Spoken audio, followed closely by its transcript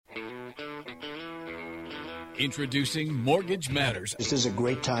Introducing Mortgage Matters. This is a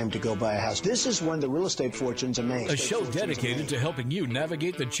great time to go buy a house. This is when the real estate fortunes are made. A show dedicated to helping you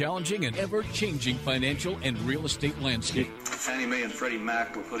navigate the challenging and ever-changing financial and real estate landscape. Fannie Mae and Freddie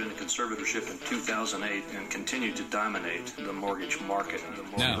Mac were put into conservatorship in 2008 and continue to dominate the mortgage market.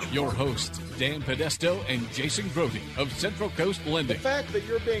 Now, your hosts, Dan Podesto and Jason Grody of Central Coast Lending. The fact that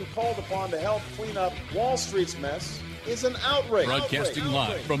you're being called upon to help clean up Wall Street's mess is an outrage. Broadcasting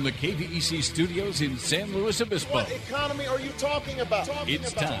live from the KVEC studios in San Luis Obispo. What economy are you talking about?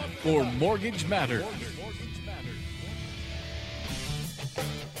 It's time for Mortgage Matters.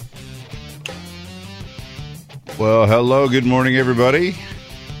 Well, hello, good morning, everybody.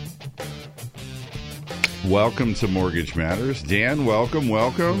 Welcome to Mortgage Matters. Dan, welcome.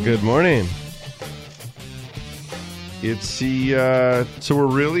 Good morning. It's the, so we're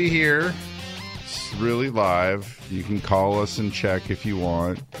really here. It's really live. You can call us and check if you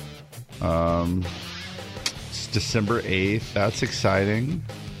want. It's December 8th. That's exciting.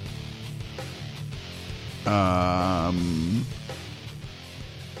 Yeah.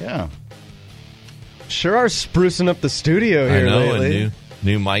 Sure are sprucing up the studio here lately. And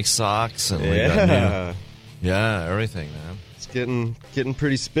new mic socks and we got new, everything, man. It's getting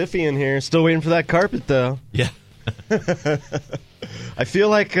pretty spiffy in here. Still waiting for that carpet though. Yeah. I feel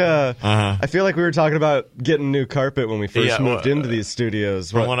like we were talking about getting new carpet when we first moved into these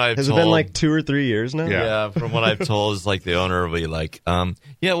studios. From what I've has told, it been like 2 or 3 years now? Yeah, from what I've told, is like the owner will be like,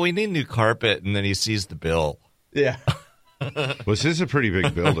 we need new carpet, and then he sees the bill. Yeah. Well, this is a pretty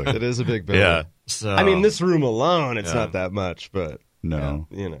big building. It is a big building. Yeah. So I mean, this room alone, it's not that much, but no,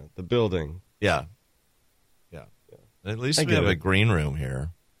 the building. Yeah. At least we have a green room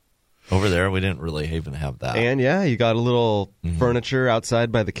here. Over there, we didn't really even have that. And you got a little furniture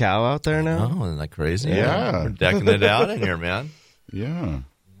outside by the cow out there now. Oh, isn't that crazy? Yeah. We're decking it out in here, man. Yeah.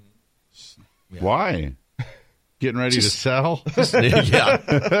 Why? Getting ready to sell? Yeah.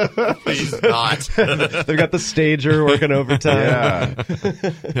 Please not. They've got the stager working overtime.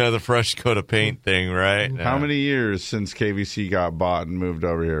 Yeah. The fresh coat of paint thing, right? How many years since KVC got bought and moved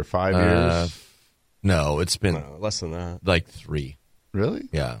over here? 5 years? No, it's been less than that. Like 3. Really?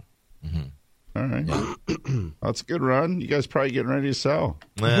 Yeah. Mm-hmm. All right. Yeah. That's a good run. You guys probably getting ready to sell.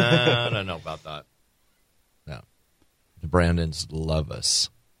 I don't know about that. No. The Brandons love us.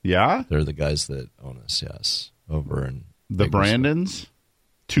 Yeah? They're the guys that own us, yes. Over in the Brandons?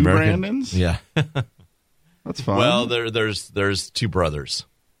 Two American, Brandons? Yeah. That's fun. Well, there's 2 brothers.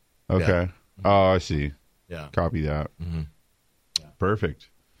 Okay. Yeah. Oh, I see. Yeah. Copy that. Mm-hmm. Yeah. Perfect.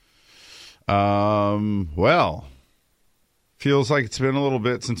 Well, feels like it's been a little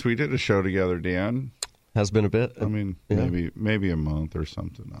bit since we did a show together, Dan. Has been a bit. I mean, maybe a month or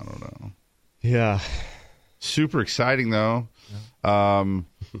something. I don't know. Yeah. Super exciting though. Yeah.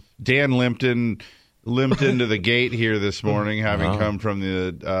 Dan limped into the gate here this morning, having come from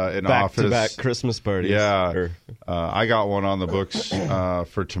the an office back Christmas party. Yeah, I got one on the books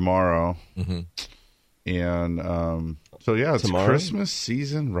for tomorrow, and so it's tomorrow? Christmas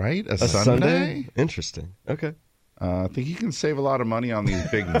season, right? A Sunday? Interesting. Okay. I think you can save a lot of money on these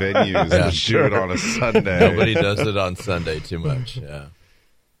big venues and do it on a Sunday. Nobody does it on Sunday too much. Yeah.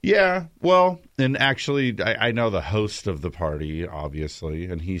 Yeah, well, and actually, I know the host of the party, obviously,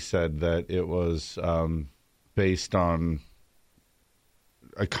 and he said that it was based on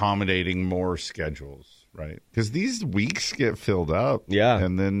accommodating more schedules, right? Because these weeks get filled up. Yeah.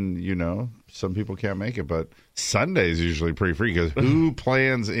 And then, some people can't make it, but Sunday's usually pretty free because who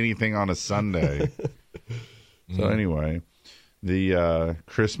plans anything on a Sunday? So anyway, the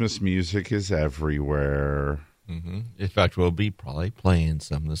Christmas music is everywhere. Mm-hmm. In fact, we'll be probably playing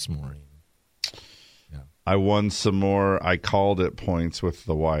some this morning. Yeah. I won some more. I called it points with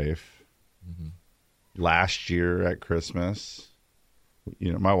the wife last year at Christmas.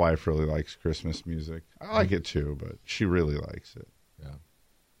 My wife really likes Christmas music. I like it too, but she really likes it. Yeah.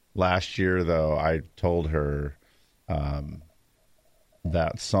 Last year, though, I told her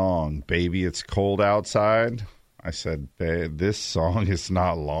that song, "Baby, It's Cold Outside." I said, "Babe, this song is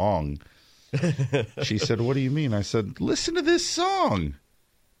not long." She said, "What do you mean?" I said, "Listen to this song.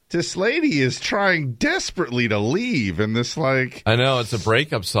 This lady is trying desperately to leave, and this I know it's a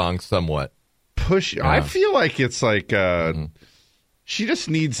breakup song somewhat. Push. Yeah. I feel like it's like she just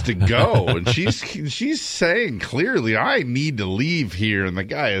needs to go, and she's saying clearly, "I need to leave here," and the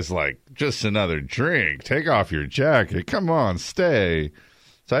guy is like, "Just another drink. Take off your jacket. Come on, stay."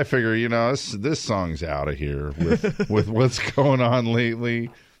 So I figure, this song's out of here with what's going on lately.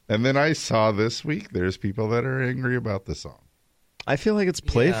 And then I saw this week there's people that are angry about the song. I feel like it's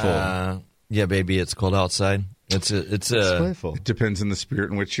playful. Yeah, baby, it's cold outside. It's playful. It depends on the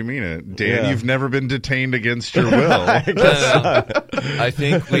spirit in which you mean it. Dan, you've never been detained against your will. I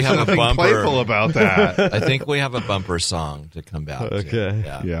think we have a bumper. Playful about that. I think we have a bumper song to come back to.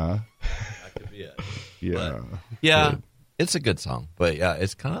 Okay. Yeah. That could be it. Yeah. But, yeah. It's a good song, but yeah,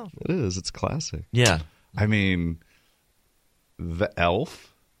 it's kind of. It is. It's classic. Yeah. I mean, the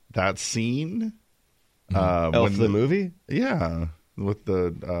elf, that scene. Elf the movie? Yeah. With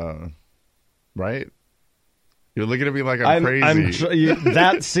the, right? You're looking at me like I'm crazy.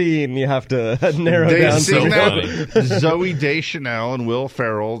 That scene you have to narrow They down. sing to that. Zoe Deschanel and Will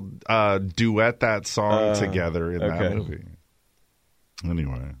Ferrell duet that song together in that movie.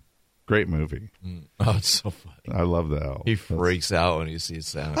 Anyway, great movie. Oh, it's so funny. I love the elf. He freaks out when he sees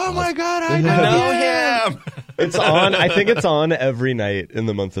Santa Claus. Oh my God, I know him. It's on. I think it's on every night in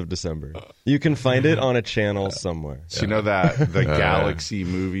the month of December. You can find it on a channel somewhere. So you know that the Galaxy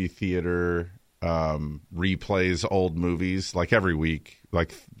movie theater replays old movies like every week,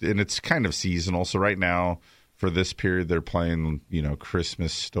 and it's kind of seasonal. So right now, for this period, they're playing,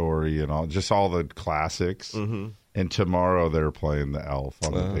 Christmas Story and all the classics. Mm-hmm. And tomorrow they're playing the Elf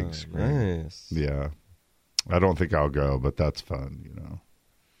on the big screen. Nice. Yeah, I don't think I'll go, but that's fun.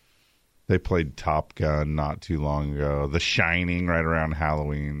 They played Top Gun not too long ago. The Shining right around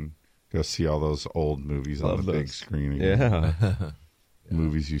Halloween. Go see all those old movies on the big screen again. Yeah.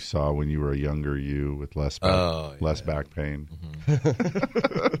 Movies you saw when you were a younger you with less back pain.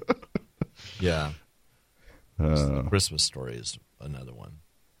 Mm-hmm. Yeah. Christmas Story is another one.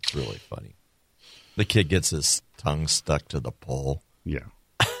 It's really funny. The kid gets his tongue stuck to the pole. Yeah.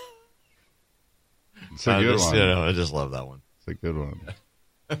 It's a good one. I just love that one. It's a good one.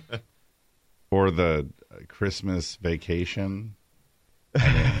 Or the Christmas Vacation.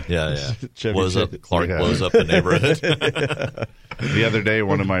 Yeah. Clark blows up the neighborhood. The other day,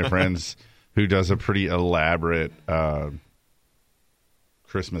 one of my friends who does a pretty elaborate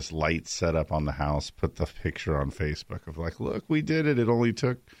Christmas light setup on the house put the picture on Facebook of look, we did it. It only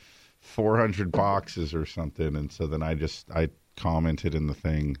took 400 boxes or something. And so then I commented in the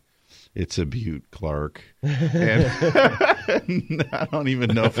thing, it's a beaut, Clark. And I don't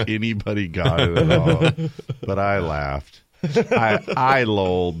even know if anybody got it at all, but I laughed. I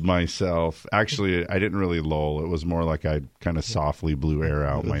lolled myself. Actually, I didn't really loll. It was more like I kind of softly blew air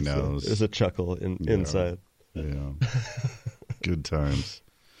out my nose. There's a chuckle inside. Yeah. Good times.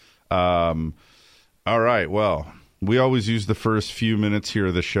 All right. Well, we always use the first few minutes here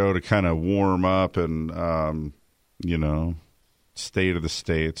of the show to kind of warm up and, state of the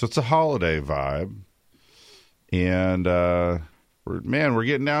state. So it's a holiday vibe. And, we're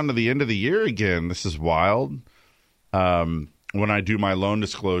getting down to the end of the year again. This is wild. When I do my loan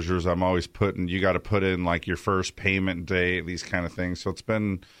disclosures, I'm always you got to put in your first payment date, these kind of things. So it's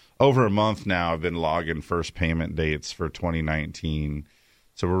been over a month now. I've been logging first payment dates for 2019.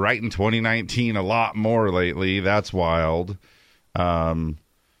 So we're writing 2019 a lot more lately. That's wild. The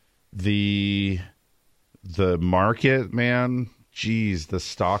market, man, geez, the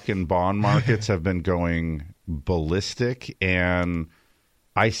stock and bond markets have been going ballistic. And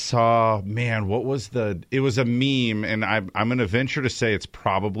I saw, what was it was a meme, and I'm going to venture to say it's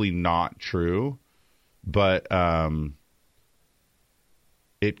probably not true, but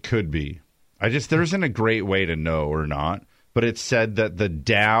it could be. There isn't a great way to know or not, but it said that the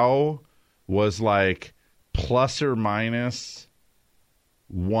Dow was plus or minus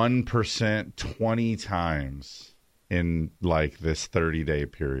 1% 20 times in this 30-day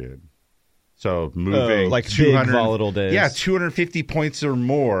period. So moving big volatile days. Yeah, 250 points or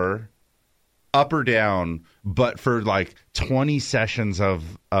more up or down, but for 20 sessions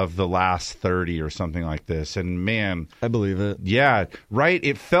of the last 30 or something like this. And man, I believe it. Yeah, right.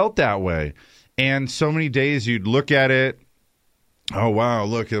 It felt that way. And so many days you'd look at it. Oh, wow,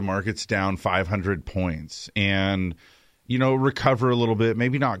 look, the market's down 500 points. And, recover a little bit,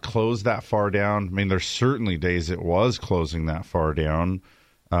 maybe not close that far down. I mean, there's certainly days it was closing that far down.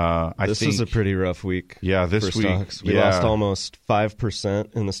 This was a pretty rough week. Yeah, for stocks. We lost almost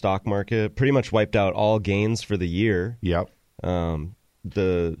 5% in the stock market. Pretty much wiped out all gains for the year. Yep.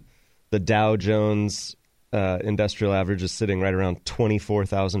 The Dow Jones industrial average is sitting right around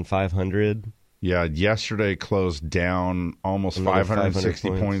 24,500. Yeah, yesterday closed down almost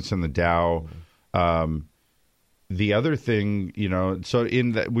 560 points in the Dow. The other thing, so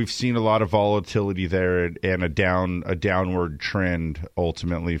in that we've seen a lot of volatility there and a downward trend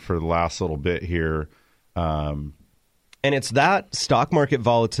ultimately for the last little bit here. And it's that stock market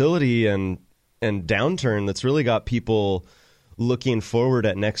volatility and downturn that's really got people looking forward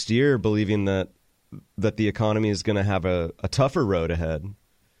at next year, believing that the economy is going to have a tougher road ahead.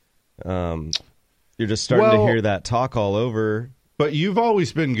 You're just starting to hear that talk all over. But you've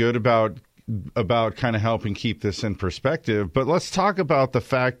always been good about kind of helping keep this in perspective. But let's talk about the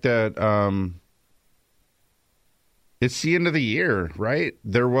fact that it's the end of the year, right?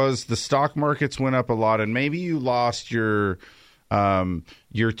 The stock markets went up a lot, and maybe you lost your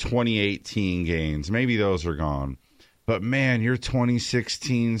 2018 gains. Maybe those are gone. But man, your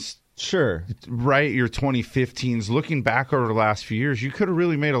 2016s, sure, right? Your 2015s. Looking back over the last few years, you could have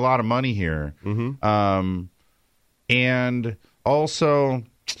really made a lot of money here. Mm-hmm. And also,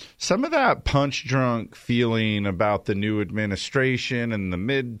 some of that punch drunk feeling about the new administration and the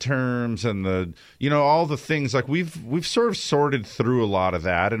midterms and all the things, like we've sort of sorted through a lot of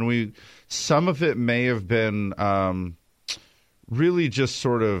that, and some of it may have been really just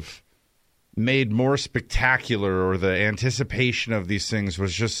sort of made more spectacular, or the anticipation of these things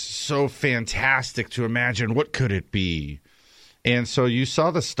was just so fantastic to imagine what could it be. And so you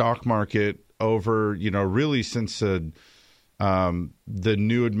saw the stock market over, really since the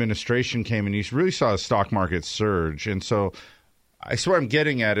new administration came in, you really saw the stock market surge. And so I swear I'm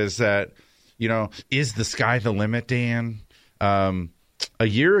getting at is that, is the sky the limit, Dan? A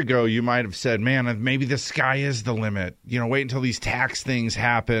year ago, you might have said, man, maybe the sky is the limit. Wait until these tax things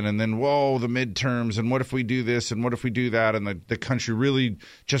happen, and then, whoa, the midterms, and what if we do this, and what if we do that? And the country really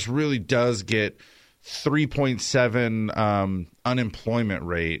does get 3.7 unemployment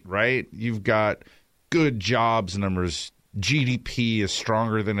rate, right? You've got good jobs numbers. GDP is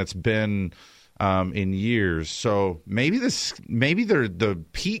stronger than it's been in years. So maybe the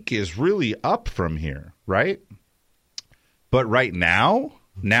peak is really up from here, right? But right now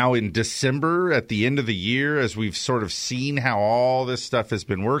in December, at the end of the year, as we've sort of seen how all this stuff has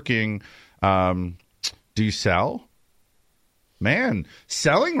been working, do you sell? Man,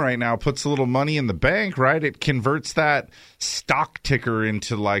 selling right now puts a little money in the bank, right? It converts that stock ticker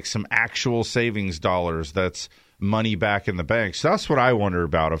into like some actual savings dollars. That's money back in the bank. So that's what I wonder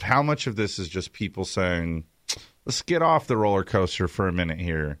about, of how much of this is just people saying, let's get off the roller coaster for a minute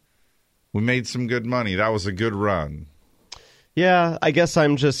here. We made some good money. That was a good run. Yeah, I guess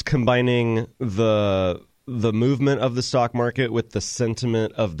I'm just combining the movement of the stock market with the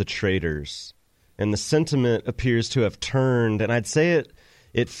sentiment of the traders. And the sentiment appears to have turned, and I'd say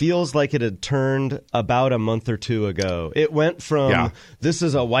it feels like it had turned about a month or two ago. It went from this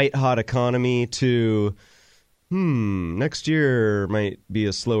is a white-hot economy to next year might be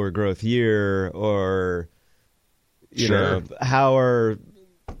a slower growth year, or I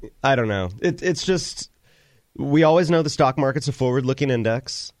don't know. It's just, we always know the stock market's a forward-looking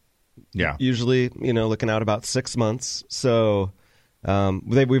index. Yeah. Usually, looking out about 6 months. So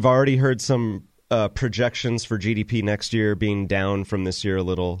we've already heard some projections for GDP next year being down from this year a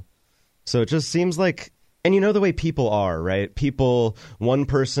little. So it just seems like, and the way people are, right? One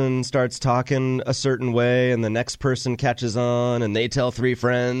person starts talking a certain way, and the next person catches on, and they tell 3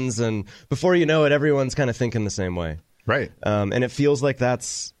 friends, and before you know it, everyone's kind of thinking the same way. Right. And it feels like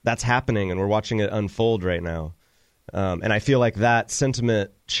that's happening, and we're watching it unfold right now. And I feel like that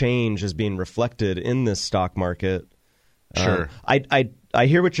sentiment change is being reflected in this stock market. Sure. I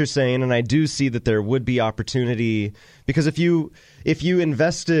hear what you're saying, and I do see that there would be opportunity, because if you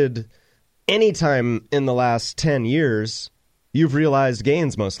invested any time in the last 10 years, you've realized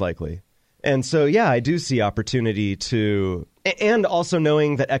gains most likely. And so, yeah, I do see opportunity to, and also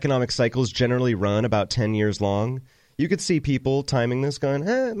knowing that economic cycles generally run about 10 years long, you could see people timing this going,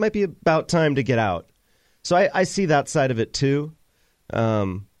 it might be about time to get out. So I see that side of it too.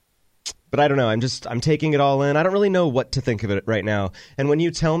 But I don't know. I'm taking it all in. I don't really know what to think of it right now. And when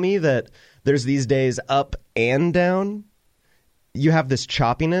you tell me that there's these days up and down, you have this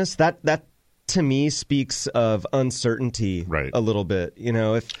choppiness, that to me speaks of uncertainty a little bit.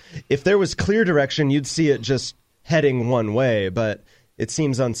 If there was clear direction, you'd see it just heading one way, but it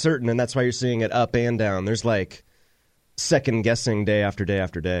seems uncertain, and that's why you're seeing it up and down. There's like second guessing day after day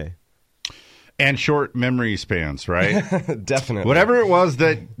after day. And short memory spans, right? Definitely. Whatever it was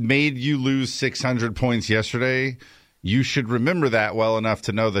that made you lose 600 points yesterday, you should remember that well enough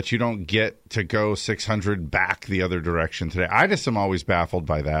to know that you don't get to go 600 back the other direction today. I just am always baffled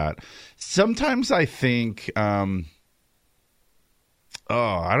by that. Sometimes I think, I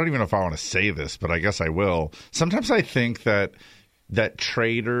don't even know if I want to say this, but I guess I will. Sometimes I think that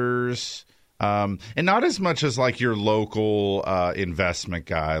traders, and not as much as like your local investment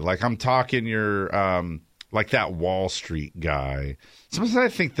guy, like I'm talking your like that Wall Street guy. Sometimes I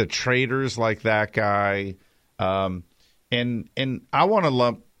think the traders like that guy, and I want to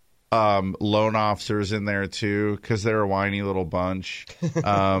lump loan officers in there too, because they're a whiny little bunch,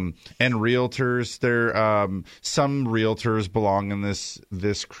 and realtors. Some realtors belong in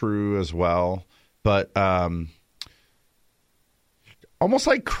this crew as well. but almost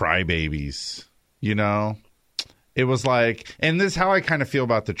like crybabies, you know? It was like, and this is how I kind of feel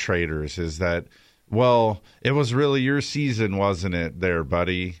about the traders, is that, well, it was really your season, wasn't it there,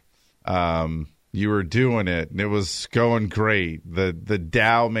 buddy? You were doing it, and it was going great. The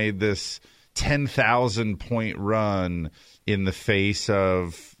Dow made this 10,000 point run in the face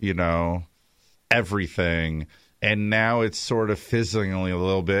of, you know, everything, and now it's sort of fizzling a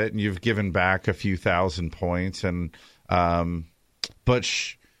little bit, and you've given back a few thousand points, and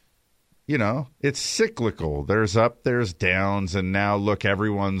you know, it's cyclical. There's up, there's downs, and now look,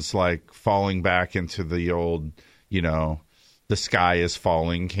 everyone's like falling back into the old, you know, the sky is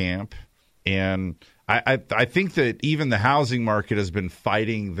falling camp. And I think that even the housing market has been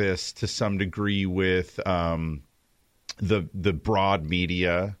fighting this to some degree with the broad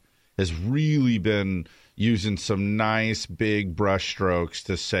media has really been using some nice big brushstrokes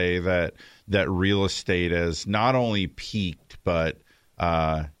to say that real estate has not only peaked, but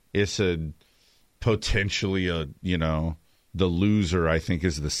it's potentially you know, the loser, I think,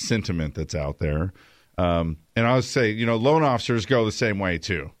 is the sentiment that's out there. And I would say, you know, loan officers go the same way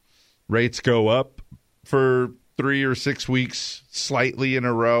too. Rates go up for 3 or 6 weeks slightly in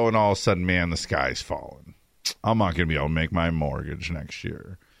a row, and all of a sudden, man, the sky's falling. I'm not going to be able to make my mortgage next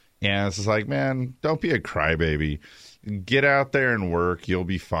year. And it's just like, man, don't be a crybaby. Get out there and work. You'll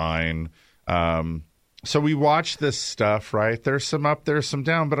be fine. So we watch this stuff, right? There's some up, there's some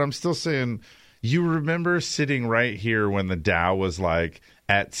down, but I'm still saying, you remember sitting right here when the Dow was like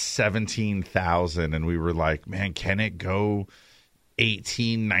at 17,000, and we were like, man, can it go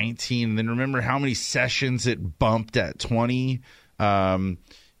 18, 19? And then remember how many sessions it bumped at 20? And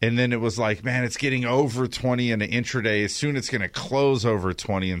then it was like, man, it's getting over 20 in an intraday. Soon it's going to close over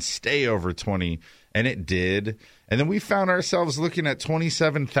 20 and stay over 20. And it did. And then we found ourselves looking at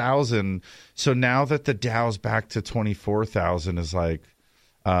 27,000. So now that the Dow's back to 24,000 is like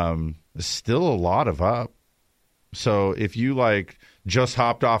still a lot of up. So if you like just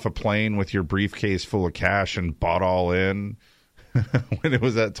hopped off a plane with your briefcase full of cash and bought all in when it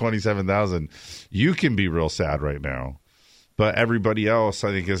was at 27,000, you can be real sad right now. But everybody else,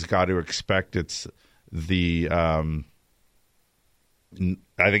 I think, has got to expect it's the I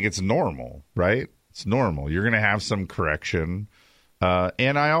think it's normal, right? It's normal. You're going to have some correction.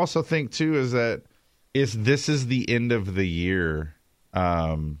 And I also think, too, is that this is the end of the year,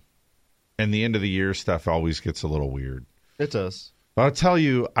 and the end of the year stuff always gets a little weird. It does. But I'll tell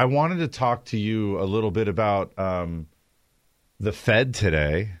you, I wanted to talk to you a little bit about the Fed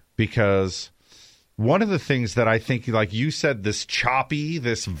today, because one of the things that I think, like you said, this choppy,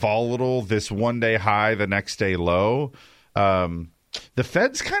 this volatile, this one day high, the next day low, the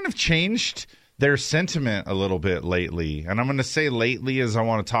Fed's kind of changed their sentiment a little bit lately. And I'm going to say lately as I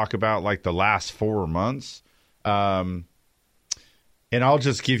want to talk about like the last 4 months. And I'll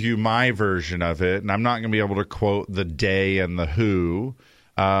just give you my version of it. And I'm not going to be able to quote the day and the who.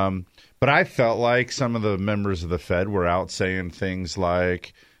 But I felt like some of the members of the Fed were out saying things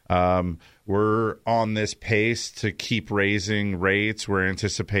like, we're on this pace to keep raising rates. We're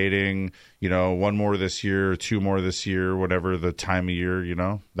anticipating, you know, 1 more this year, 2 more this year, whatever the time of year, you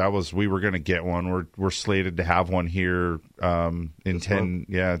know. We were going to get one. We're slated to have one here in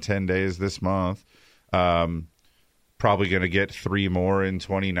 10 days this month. Probably going to get 3 more in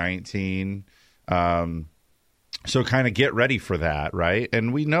 2019. So kind of get ready for that, right?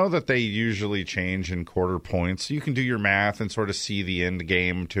 And we know that they usually change in quarter points. You can do your math and sort of see the end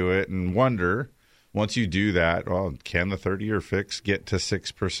game to it and wonder, once you do that, well, can the 30-year fix get to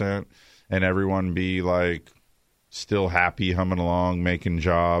 6% and everyone be like still happy, humming along, making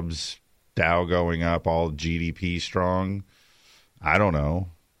jobs, Dow going up, all GDP strong? I don't know.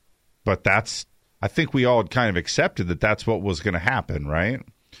 But I think we all had kind of accepted that that's what was going to happen, right?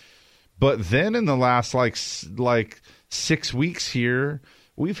 But then in the last like 6 weeks here,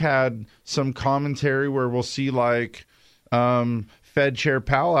 we've had some commentary where we'll see like Fed Chair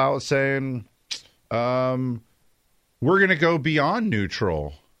Powell out saying we're going to go beyond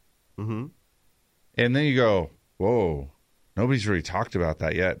neutral. Mm-hmm. And then you go, whoa, nobody's really talked about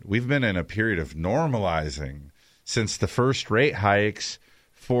that yet. We've been in a period of normalizing since the first rate hikes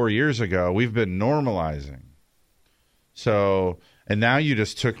 4 years ago. We've been normalizing. So... And now you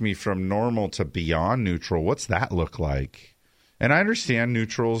just took me from normal to beyond neutral. What's that look like? And I understand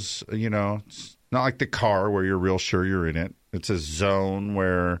neutral's, you know, it's not like the car where you're real sure you're in it. It's a zone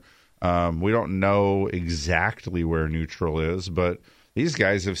where we don't know exactly where neutral is. But these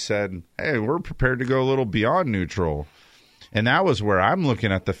guys have said, hey, we're prepared to go a little beyond neutral. And that was where I'm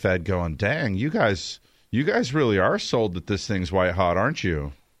looking at the Fed going, dang, you guys really are sold that this thing's white hot, aren't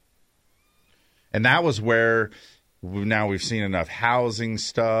you? And that was where now we've seen enough housing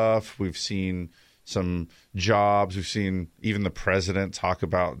stuff. We've seen some jobs. We've seen even the president talk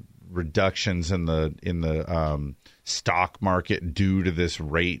about reductions in the stock market due to this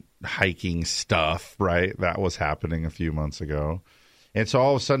rate hiking stuff, right? That was happening a few months ago. And so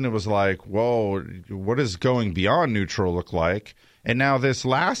all of a sudden it was like, whoa, what does going beyond neutral look like? And now this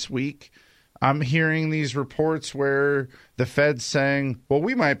last week, I'm hearing these reports where the Fed's saying, well,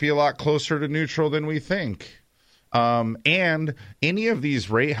 we might be a lot closer to neutral than we think. And any of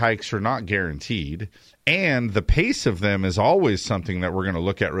these rate hikes are not guaranteed. And the pace of them is always something that we're going to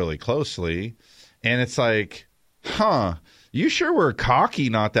look at really closely. And it's like, you sure were cocky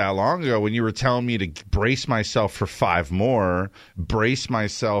not that long ago when you were telling me to brace myself for 5 more, brace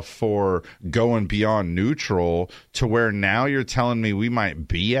myself for going beyond neutral, to where now you're telling me we might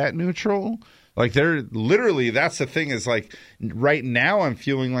be at neutral. Like, they're literally, that's the thing, is like right now I'm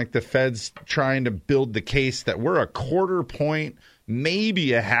feeling like the Fed's trying to build the case that we're a 1/4 point,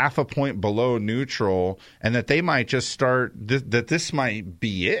 maybe a 1/2 point below neutral, and that they might just start, that this might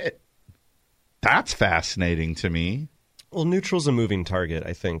be it. That's fascinating to me. Well, neutral's a moving target,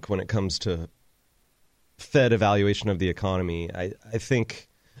 I think, when it comes to Fed evaluation of the economy. I think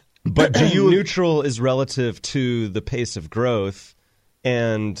but neutral is relative to the pace of growth,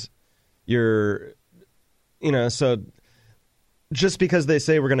 and so just because they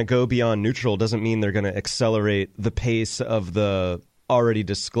say we're going to go beyond neutral doesn't mean they're going to accelerate the pace of the already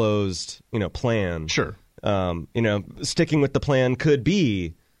disclosed, plan. Sure. Sticking with the plan could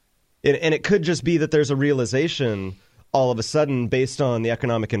be, and it could just be that there's a realization all of a sudden, based on the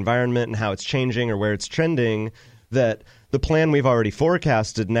economic environment and how it's changing or where it's trending, that the plan we've already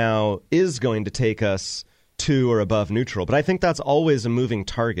forecasted now is going to take us to or above neutral. But I think that's always a moving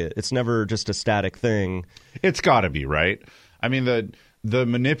target. It's never just a static thing. It's got to be, right? I mean, the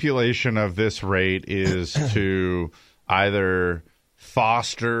manipulation of this rate is to either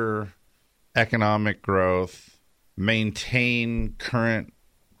foster economic growth, maintain current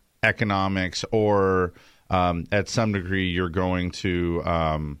economics, or at some degree you're going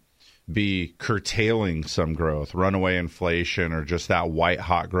to be curtailing some growth, runaway inflation, or just that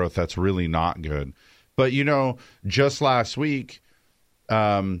white-hot growth that's really not good. But, just last week,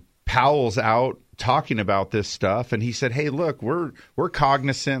 Powell's out talking about this stuff, and he said, hey, look, we're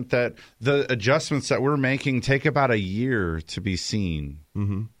cognizant that the adjustments that we're making take about a year to be seen.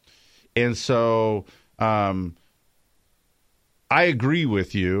 Mm-hmm. And so I agree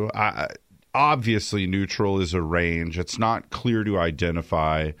with you. Obviously, neutral is a range. It's not clear to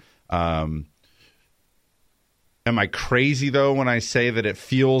identify. Am I crazy, though, when I say that it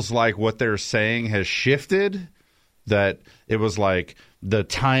feels like what they're saying has shifted? That it was like the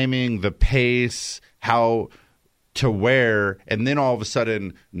timing, the pace, how to where, and then all of a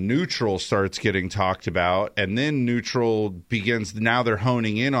sudden neutral starts getting talked about, and then neutral begins. Now they're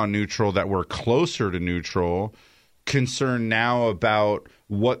honing in on neutral, that we're closer to neutral, concerned now about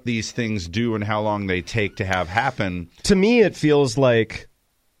what these things do and how long they take to have happen. To me, it feels like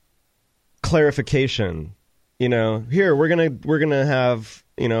clarification. Here we're gonna have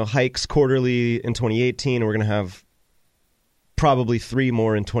hikes quarterly in 2018. We're gonna have probably 3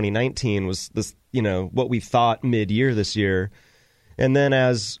 more in 2019. Was this what we thought mid-year this year, and then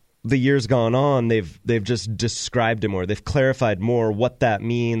as the year's gone on, they've just described it more. They've clarified more what that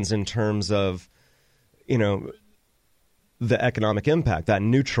means in terms of the economic impact, that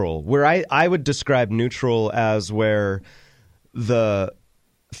neutral. Where I would describe neutral as where the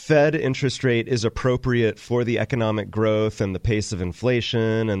Fed interest rate is appropriate for the economic growth and the pace of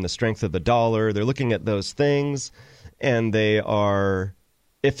inflation and the strength of the dollar. They're looking at those things, and they are,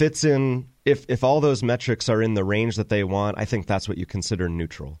 if all those metrics are in the range that they want, I think that's what you consider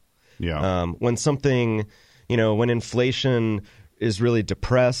neutral. Yeah. When something, when inflation is really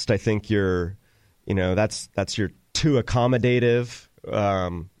depressed, I think that's your too accommodative.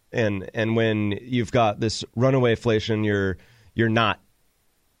 And when you've got this runaway inflation, you're not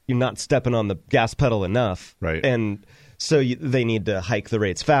stepping on the gas pedal enough. Right. And so they need to hike the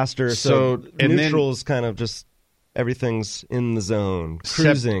rates faster. So neutral's kind of just everything's in the zone,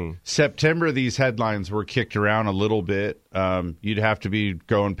 cruising. September, these headlines were kicked around a little bit. You'd have to be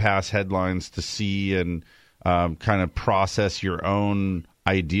going past headlines to see and kind of process your own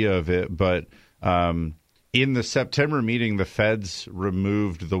idea of it. But in the September meeting, the Feds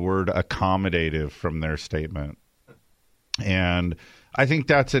removed the word accommodative from their statement. And I think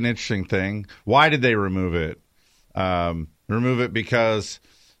that's an interesting thing. Why did they remove it? Remove it because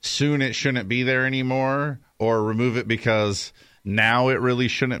soon it shouldn't be there anymore, or remove it because now it really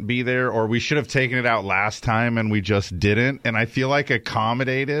shouldn't be there, or we should have taken it out last time and we just didn't. And I feel like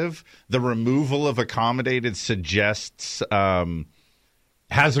accommodative, the removal of accommodated suggests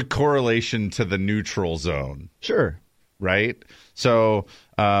has a correlation to the neutral zone. Sure. Right? So,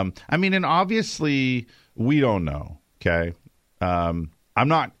 and obviously we don't know, okay? I'm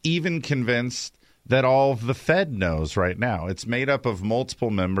not even convinced that all of the Fed knows right now. It's made up of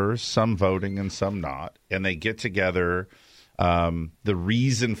multiple members, some voting and some not, and they get together. The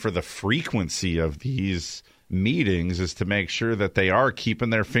reason for the frequency of these meetings is to make sure that they are keeping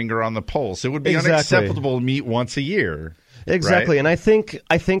their finger on the pulse. It would be unacceptable to meet once a year. Exactly. Right? And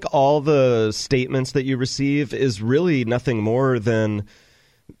I think all the statements that you receive is really nothing more than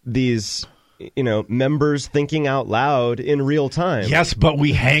these members thinking out loud in real time. Yes, but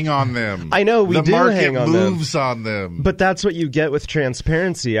we hang on them. I know, we do hang on them. The market moves on them. But that's what you get with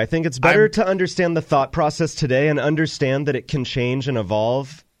transparency. I think it's better to understand the thought process today and understand that it can change and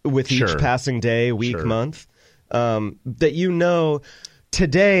evolve with each passing day, week, month. That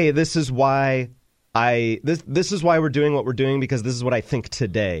today, this is why this is why we're doing what we're doing, because this is what I think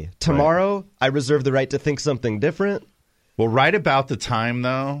today. Tomorrow, I reserve the right to think something different. Well, right about the time,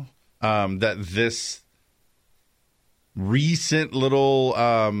 though, that this recent little,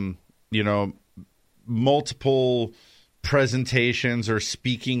 multiple presentations or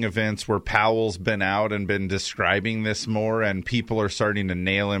speaking events where Powell's been out and been describing this more, and people are starting to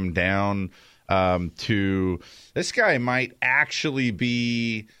nail him down to this guy might actually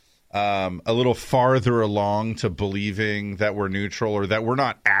be a little farther along to believing that we're neutral, or that we're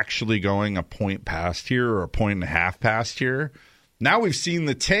not actually going a point past here or a point and a half past here. Now we've seen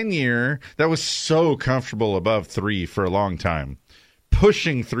the 10-year that was so comfortable above 3 for a long time.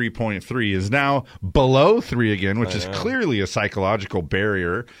 Pushing 3.3 is now below 3 again, which is clearly a psychological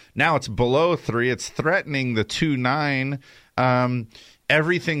barrier. Now it's below 3. It's threatening the 2.9.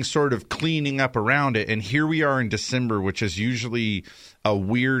 Everything's sort of cleaning up around it. And here we are in December, which is usually a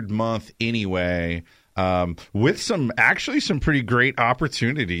weird month anyway. With some pretty great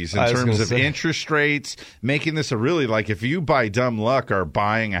opportunities in terms of interest rates, making this a really, like, if you by dumb luck are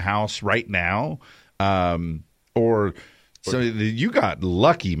buying a house right now, you got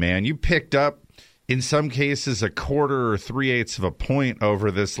lucky, man. You picked up, in some cases, a quarter or 3/8 of a point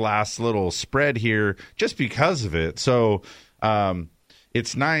over this last little spread here just because of it. So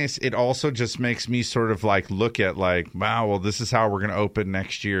it's nice. It also just makes me sort of like look at like, wow, well, this is how we're going to open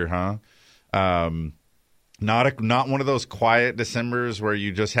next year, huh? Not one of those quiet Decembers where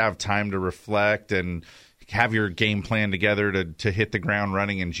you just have time to reflect and have your game plan together to hit the ground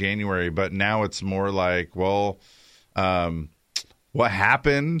running in January. But now it's more like, well, what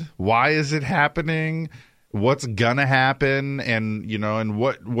happened? Why is it happening? What's gonna happen? And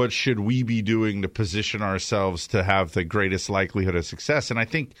what should we be doing to position ourselves to have the greatest likelihood of success? And I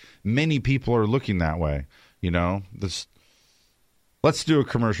think many people are looking that way. Let's do a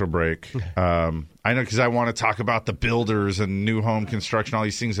commercial break. I know, because I want to talk about the builders and new home construction, all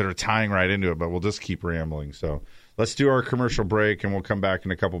these things that are tying right into it, but we'll just keep rambling. So let's do our commercial break, and we'll come back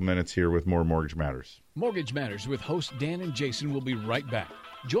in a couple minutes here with more Mortgage Matters. Mortgage Matters with hosts Dan and Jason will be right back.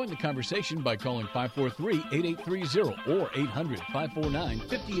 Join the conversation by calling 543-8830 or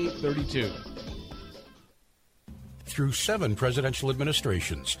 800-549-5832. Through 7 presidential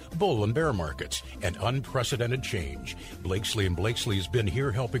administrations, bull and bear markets, and unprecedented change, Blakesley & Blakesley has been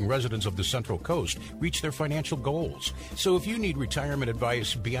here helping residents of the Central Coast reach their financial goals. So if you need retirement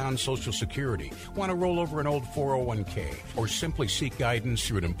advice beyond Social Security, want to roll over an old 401k, or simply seek guidance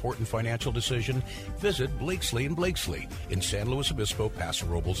through an important financial decision, visit Blakesley & Blakesley in San Luis Obispo, Paso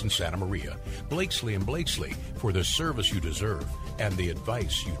Robles, and Santa Maria. Blakesley & Blakesley, for the service you deserve and the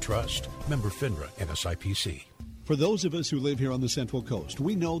advice you trust. Member FINRA and SIPC. For those of us who live here on the Central Coast,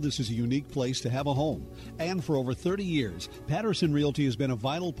 we know this is a unique place to have a home. And for over 30 years, Patterson Realty has been a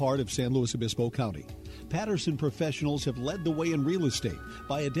vital part of San Luis Obispo County. Patterson professionals have led the way in real estate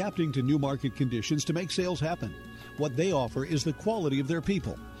by adapting to new market conditions to make sales happen. What they offer is the quality of their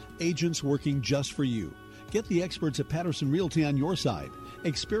people, agents working just for you. Get the experts at Patterson Realty on your side.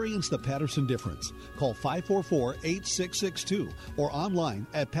 Experience the Patterson difference. Call 544-8662 or online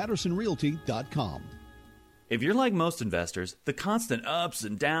at pattersonrealty.com. If you're like most investors, the constant ups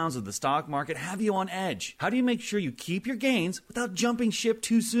and downs of the stock market have you on edge. How do you make sure you keep your gains without jumping ship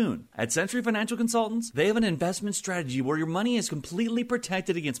too soon? At Century Financial Consultants, they have an investment strategy where your money is completely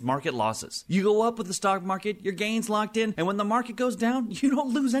protected against market losses. You go up with the stock market, your gains locked in, and when the market goes down, you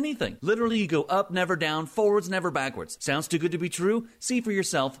don't lose anything. Literally, you go up, never down, forwards, never backwards. Sounds too good to be true? See for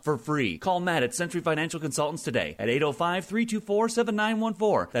yourself for free. Call Matt at Century Financial Consultants today at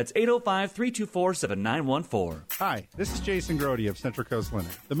 805-324-7914. That's 805-324-7914. more. Hi, this is Jason Grody of Central Coast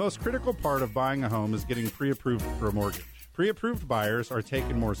Lending. The most critical part of buying a home is getting pre-approved for a mortgage. Pre-approved buyers are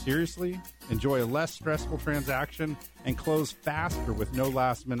taken more seriously, enjoy a less stressful transaction, and close faster with no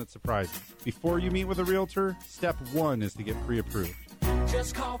last-minute surprises. Before you meet with a realtor, step 1 is to get pre-approved.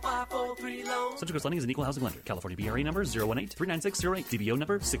 Just call 543-LOAN. Central Coast Lending is an equal housing lender. California BRA number 018-39608. DBO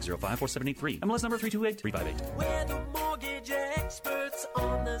number 6054783. MLS number 328358. We're the mortgage experts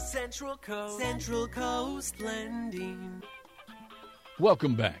on the Central Coast. Central Coast Lending.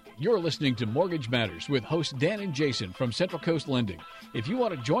 Welcome back. You're listening to Mortgage Matters with hosts Dan and Jason from Central Coast Lending. If you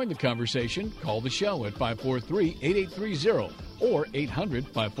want to join the conversation, call the show at 543-8830 or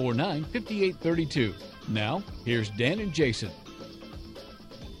 800-549-5832. Now, here's Dan and Jason.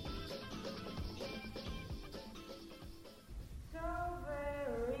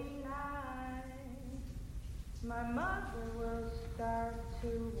 My mother will start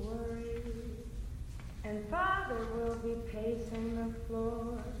to worry, and father will be pacing the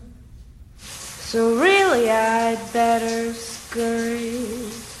floor. So really I'd better scurry.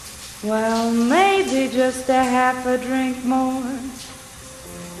 Well, maybe just a half a drink more.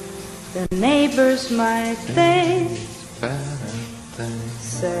 The neighbors might think,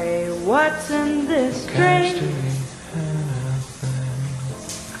 say, what's in this drink?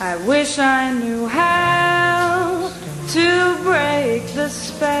 I wish I knew how to break the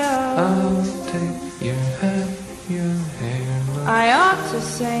spell. I'll take your hand, your hair. I ought to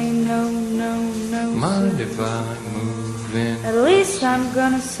say no, no, no. Mind if I move in? At least I'm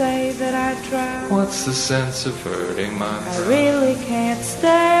gonna say that I tried. What's the sense of hurting my I pride? really can't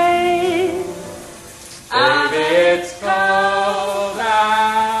stay. Baby, it's cold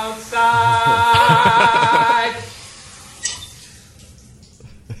outside.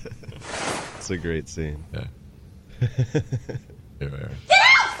 It's a great scene. Yeah. Here we are.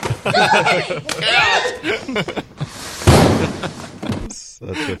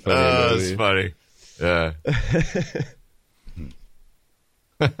 Such a funny movie. That's funny. Yeah.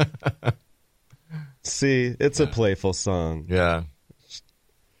 See, it's a playful song. Yeah.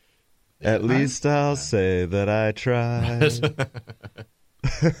 At least I'll say that I tried.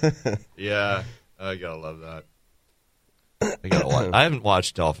 Yeah. I gotta love that. I gotta watch. I haven't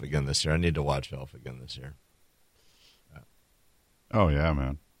watched Elf again this year. I need to watch Elf again this year. Oh, yeah,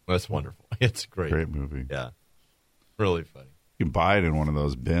 man. That's wonderful. It's great. Great movie. Yeah. Really funny. You can buy it in one of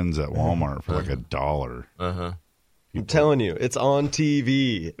those bins at Walmart for like $1. Uh-huh. I'm telling you, it's on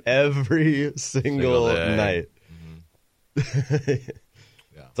TV every single day. night. Yeah.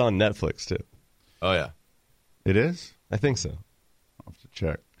 It's on Netflix, too. Oh, yeah. It is? I think so. I'll have to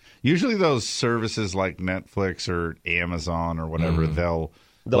check. Usually those services like Netflix or Amazon or whatever, they'll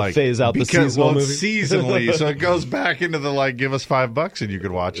like, phase out the seasonal movie. seasonally, so it goes back into the like, give us $5 and you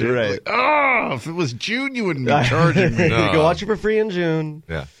could watch it. Right. Like, oh, if it was June, you wouldn't be charging me. You can watch it for free in June.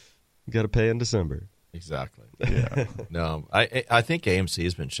 Yeah. You got to pay in December. Exactly. Yeah. No, I think AMC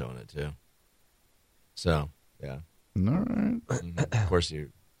has been showing it too. So, yeah. All right. Of course, you're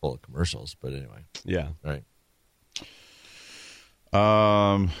full of commercials, but anyway. Yeah. Right.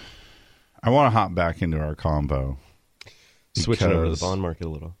 I want to hop back into our combo. Switching over to the bond market a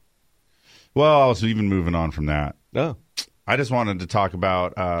little. Well, I was even moving on from that. Oh. I just wanted to talk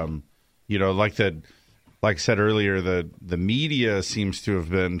about, like I said earlier, the media seems to have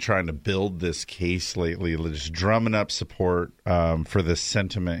been trying to build this case lately, just drumming up support for this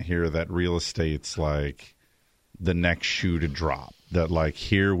sentiment here that real estate's like the next shoe to drop, that like,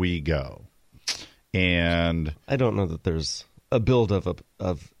 here we go. And I don't know that there's a build of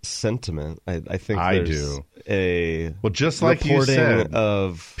sentiment. I think I there's do. Just like you said,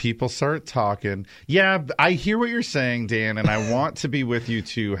 of people start talking. Yeah, I hear what you're saying, Dan, and I want to be with you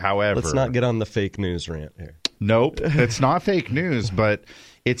too. However, let's not get on the fake news rant here. Nope, it's not fake news, but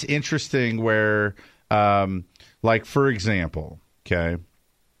it's interesting where, like for example, okay,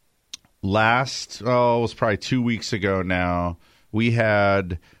 it was probably 2 weeks ago now, we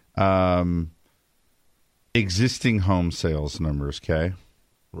had existing home sales numbers, okay?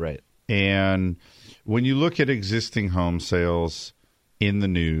 Right. And when you look at existing home sales in the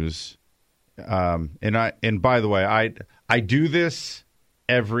news, and by the way, I do this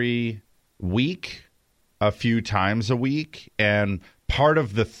every week, a few times a week, and part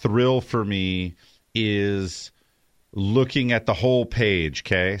of the thrill for me is looking at the whole page,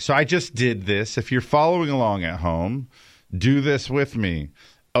 okay? So I just did this. If you're following along at home, do this with me.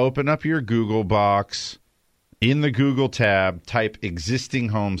 Open up your Google box. In the Google tab, type existing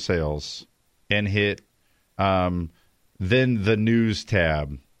home sales and hit then the news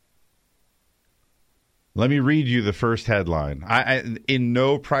tab. Let me read you the first headline. I in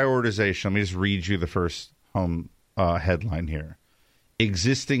no prioritization, let me just read you the first home headline here.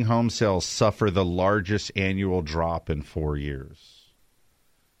 Existing home sales suffer the largest annual drop in 4 years.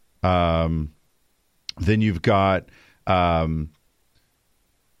 Then you've got that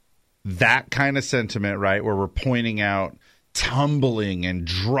kind of sentiment, right, where we're pointing out tumbling and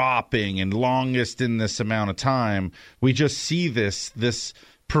dropping and longest in this amount of time. We just see this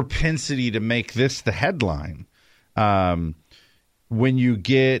propensity to make this the headline. When you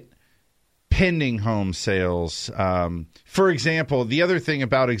get pending home sales, for example, the other thing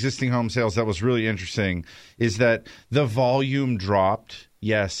about existing home sales that was really interesting is that the volume dropped.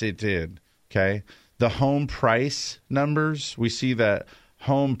 Yes, it did. Okay. The home price numbers, we see that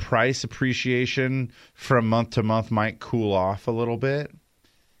home price appreciation from month to month might cool off a little bit,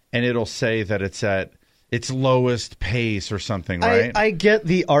 and it'll say that it's at its lowest pace or something, right? I get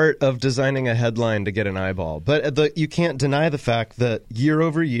the art of designing a headline to get an eyeball, but you can't deny the fact that year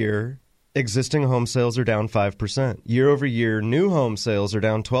over year, existing home sales are down 5%. Year over year, new home sales are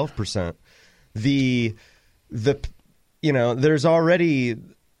down 12%. There's already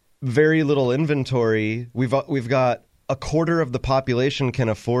very little inventory. We've got a quarter of the population can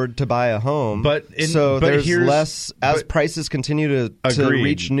afford to buy a home, there's less as prices continue to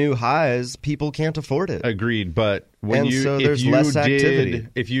reach new highs. People can't afford it. Agreed, but if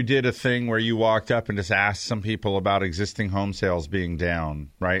you did a thing where you walked up and just asked some people about existing home sales being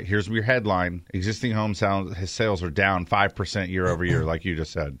down, right? Here's your headline: existing home sales are down 5% year over year, like you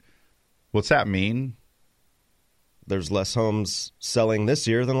just said. What's that mean? There's less homes selling this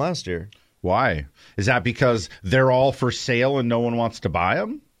year than last year. Why? Is that because they're all for sale and no one wants to buy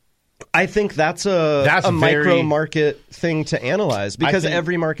them? I think that's a micro market thing to analyze because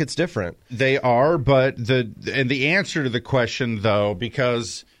every market's different. They are, but the answer to the question, though,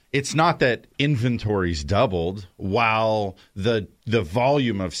 because it's not that inventory's doubled while the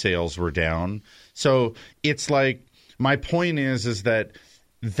volume of sales were down. So it's like, my point is that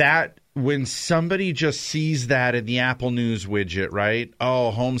when somebody just sees that in the Apple News widget, right?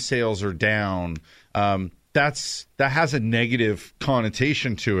 Oh, home sales are down. That has a negative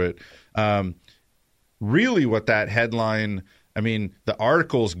connotation to it. Really what that headline, the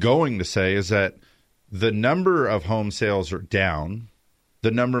article's going to say is that the number of home sales are down.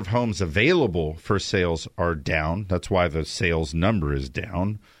 The number of homes available for sales are down. That's why the sales number is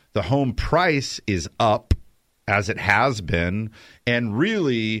down. The home price is up, as it has been, and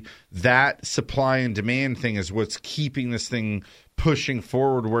really that supply and demand thing is what's keeping this thing pushing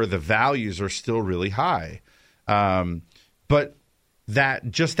forward where the values are still really high. But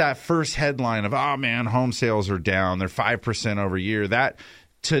that first headline of, oh man, home sales are down, they're 5% over year, that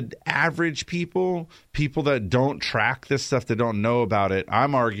to average people that don't track this stuff, that don't know about it,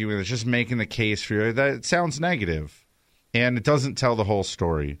 I'm arguing it's just making the case for you that it sounds negative and it doesn't tell the whole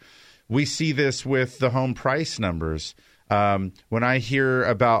story. We see this with the home price numbers. When I hear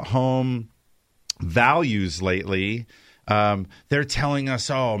about home values lately, they're telling us,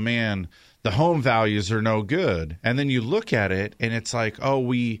 oh, man, the home values are no good. And then you look at it, and it's like, oh,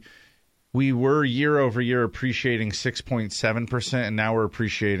 we were year over year appreciating 6.7%, and now we're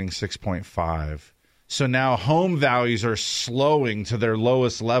appreciating 6.5%. So now home values are slowing to their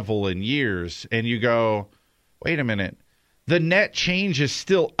lowest level in years. And you go, wait a minute. The net change is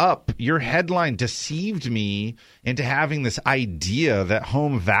still up. Your headline deceived me into having this idea that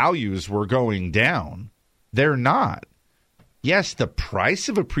home values were going down. They're not. Yes, the price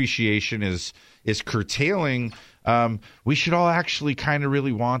of appreciation is curtailing. We should all actually kind of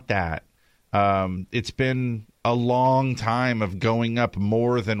really want that. It's been a long time of going up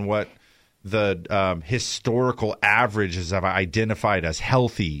more than what the historical averages have identified as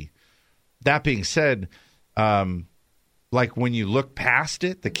healthy. That being said, like when you look past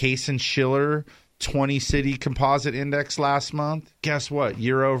it, the Case-Shiller 20-city composite index last month, guess what?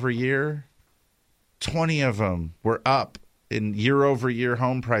 Year over year, 20 of them were up. And year over year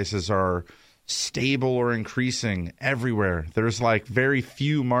home prices are stable or increasing everywhere. There's like very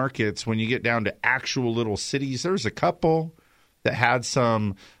few markets when you get down to actual little cities. There's a couple that had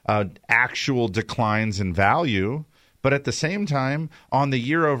some actual declines in value. But at the same time, on the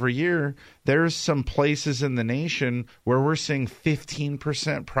year over year, there's some places in the nation where we're seeing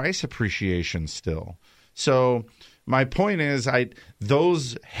 15% price appreciation still. So my point is,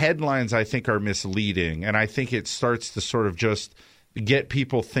 those headlines I think are misleading, and I think it starts to sort of just get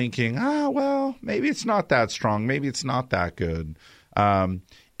people thinking, well, maybe it's not that strong, maybe it's not that good. And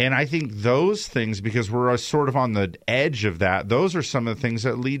I think those things, because we're sort of on the edge of that, those are some of the things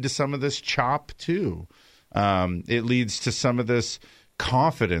that lead to some of this chop too. It leads to some of this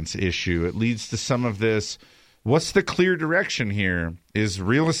confidence issue. It leads to some of this, what's the clear direction here? Is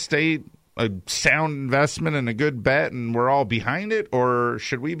real estate a sound investment and a good bet and we're all behind it? Or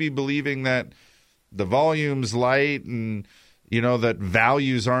should we be believing that the volume's light and, that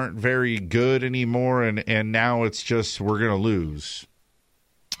values aren't very good anymore and now it's just we're going to lose?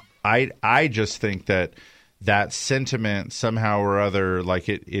 I just think that sentiment somehow or other, like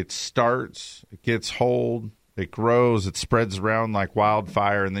it starts, it gets hold, it grows, it spreads around like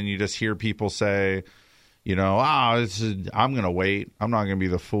wildfire, and then you just hear people say, I'm going to wait. I'm not going to be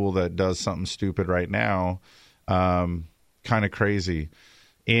the fool that does something stupid right now. Kind of crazy.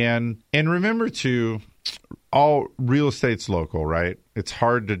 And remember, too, all real estate's local, right? It's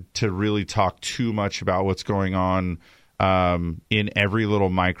hard to really talk too much about what's going on in every little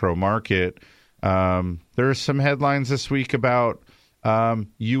micro market. There are some headlines this week about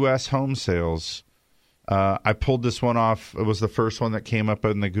U.S. home sales. I pulled this one off. It was the first one that came up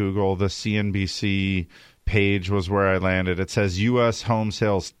in the Google. The CNBC page was where I landed. It says U.S. home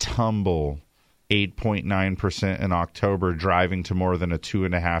sales tumble 8.9% in October, driving to more than a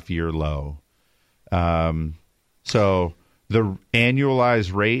 2.5-year low. So the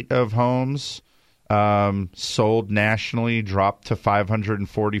annualized rate of homes sold nationally dropped to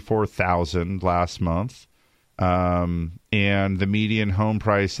 544,000 last month. And the median home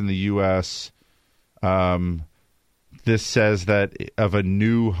price in the U.S., this says that of a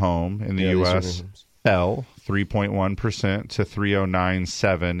new home in the U.S. fell 3.1% to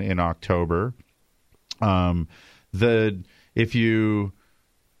 309.7 in October. If you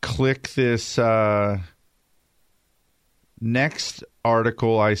click this next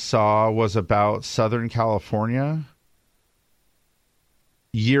article I saw was about Southern California.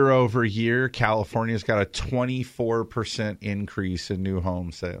 Year over year, California's got a 24% increase in new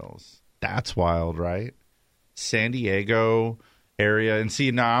home sales. That's wild, right? San Diego area. And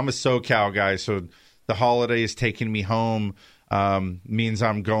see, now I'm a SoCal guy, so the holidays taking me home means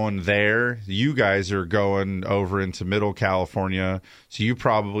I'm going there. You guys are going over into Middle California, so you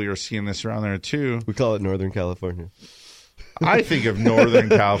probably are seeing this around there too. We call it Northern California. I think of Northern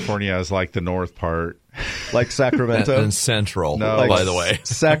California as like the north part. Like Sacramento? And central, no, by the way.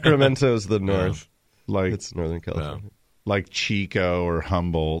 Sacramento's the north. Like it's Northern California. Like Chico or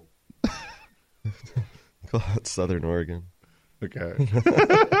Humboldt. Call it Southern Oregon. Okay.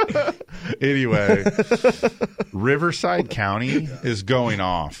 Anyway, Riverside County is going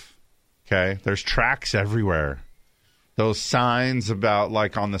off. Okay. There's tracks everywhere. Those signs about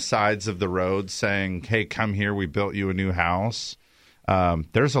like on the sides of the road saying, hey, come here, we built you a new house.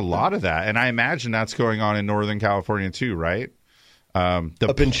 There's a lot of that. And I imagine that's going on in Northern California too, right?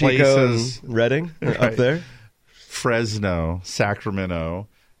 Up in Chico and Redding, right? Up there? Fresno, Sacramento.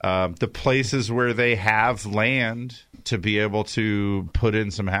 The places where they have land to be able to put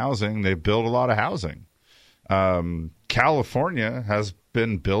in some housing, they build a lot of housing. California has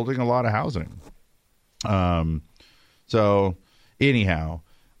been building a lot of housing. So anyhow,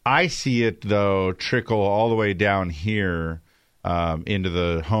 I see it, though, trickle all the way down here into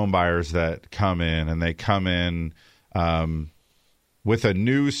the home buyers that come in, and they come in with a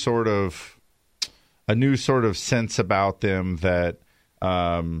new sort of sense about them that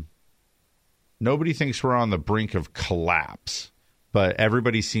nobody thinks we're on the brink of collapse, but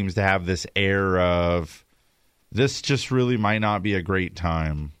everybody seems to have this air of this just really might not be a great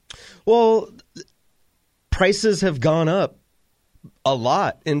time. Well, prices have gone up a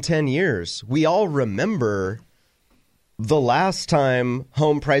lot in 10 years. We all remember the last time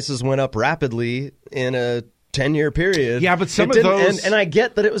home prices went up rapidly in a 10-year period. Yeah, but some of those... And I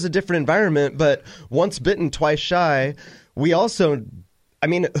get that it was a different environment, but once bitten, twice shy. We also... I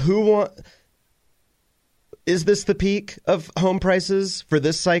mean, is this the peak of home prices for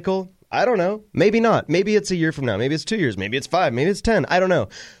this cycle? I don't know. Maybe not. Maybe it's a year from now. Maybe it's 2 years. Maybe it's 5. Maybe it's 10. I don't know.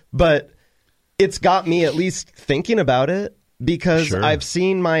 But it's got me at least thinking about it because Sure. I've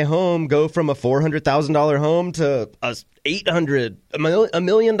seen my home go from a $400,000 home to a $1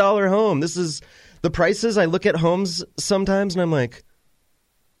 million home. This is the prices. I look at homes sometimes and I'm like,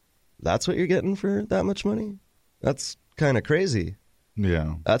 that's what you're getting for that much money? That's kind of crazy.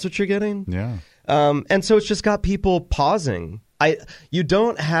 Yeah. That's what you're getting? Yeah. And so it's just got people pausing. You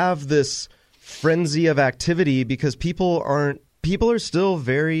don't have this frenzy of activity because people are still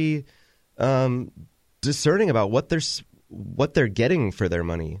very discerning about what they're getting for their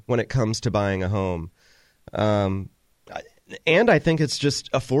money when it comes to buying a home. And I think it's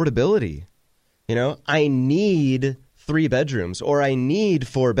just affordability. You know, I need 3 bedrooms or I need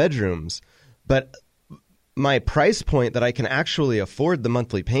 4 bedrooms, but my price point that I can actually afford the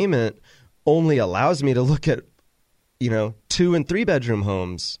monthly payment only allows me to look at, 2 and 3 bedroom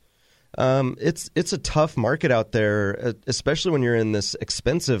homes. It's a tough market out there, especially when you're in this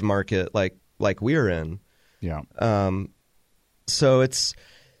expensive market like we're in. Yeah. So it's,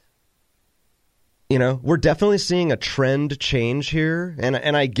 we're definitely seeing a trend change here.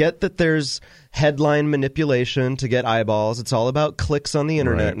 And I get that there's headline manipulation to get eyeballs. It's all about clicks on the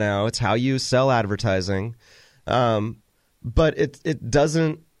internet now. It's how you sell advertising. But it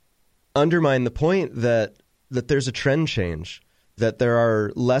doesn't undermine the point that there's a trend change, that there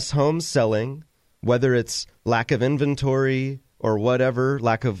are less homes selling, whether it's lack of inventory or whatever,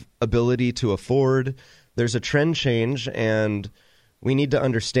 lack of ability to afford. There's a trend change, and we need to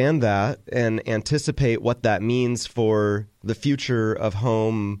understand that and anticipate what that means for the future of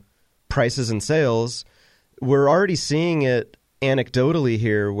home prices and sales. We're already seeing it anecdotally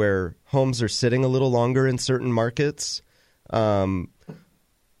here where homes are sitting a little longer in certain markets.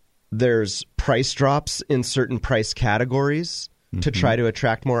 There's price drops in certain price categories to try to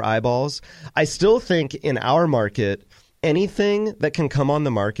attract more eyeballs. I still think in our market, anything that can come on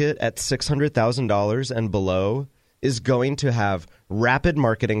the market at $600,000 and below is going to have rapid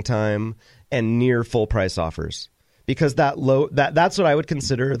marketing time and near full price offers, because that's what I would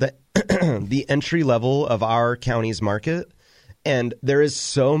consider the entry level of our county's market. And there is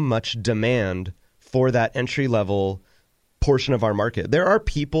so much demand for that entry level portion of our market. There are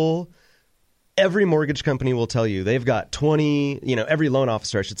people, every mortgage company will tell you they've got 20, every loan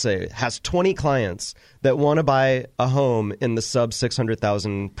officer, I should say, has 20 clients that want to buy a home in the sub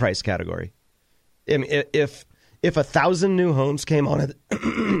 600,000 price category. If 1,000 new homes came on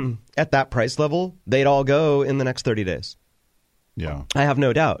at that price level, they'd all go in the next 30 days. Yeah. I have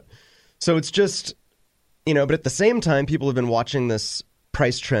no doubt. So it's just, but at the same time, people have been watching this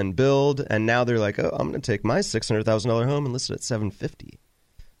price trend build, and now they're like, oh, I'm going to take my $600,000 home and list it at $750,000.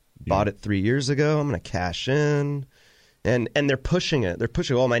 Bought it 3 years ago. I'm going to cash in, and they're pushing it. They're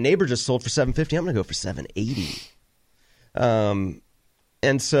pushing. Oh, my neighbor just sold for $750,000. I'm going to go for $780,000.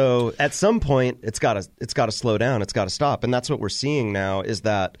 And so at some point, it's got to slow down. It's got to stop, and that's what we're seeing now is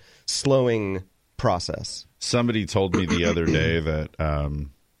that slowing process. Somebody told me the other day that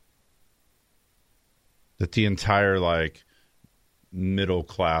that the entire middle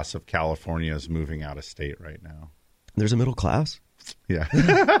class of California is moving out of state right now. There's a middle class? Yeah.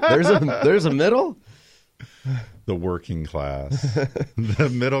 There's a middle? The working class. The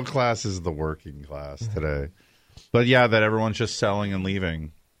middle class is the working class today. But yeah, that everyone's just selling and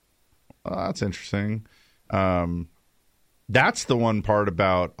leaving. That's interesting. That's the one part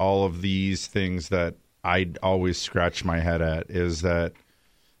about all of these things that I always scratch my head at is that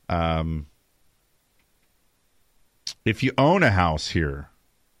if you own a house here,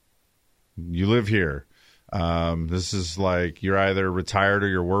 you live here, this is like you're either retired or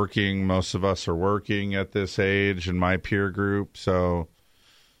you're working. Most of us are working at this age in my peer group. So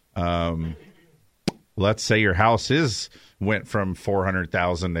let's say your house went from $400,000 to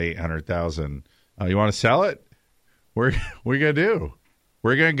 $800,000. You want to sell it? What are you going to do?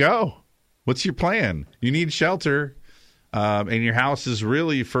 Where are you going to go? What's your plan? You need shelter. And your house is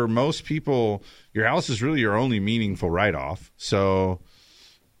really, for most people, your house is really your only meaningful write-off. So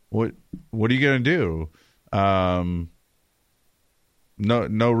what are you going to do? There's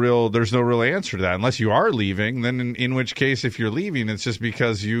no real answer to that unless you are leaving. Then in which case, if you're leaving, it's just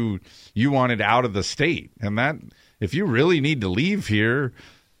because you wanted out of the state. And that, if you really need to leave here,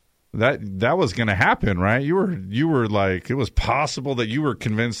 that was going to happen, right? You were like, it was possible that you were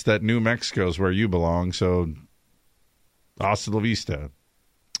convinced that New Mexico is where you belong. So hasta la vista.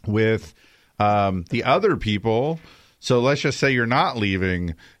 With the other people, so let's just say you're not leaving.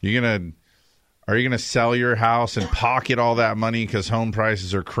 Are you going to sell your house and pocket all that money because home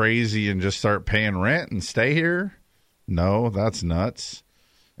prices are crazy and just start paying rent and stay here? No, that's nuts.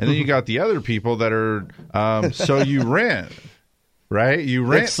 And then you got the other people that are so you rent, right? You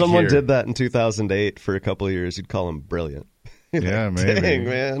rent. If someone here. did that in 2008 for a couple of years, you'd call them brilliant. Yeah, maybe. Dang,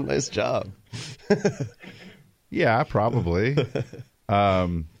 man, nice job. Yeah, probably.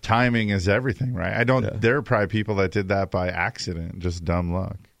 Timing is everything, right? There are probably people that did that by accident, just dumb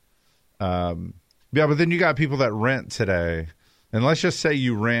luck. Yeah, but then you got people that rent today. And let's just say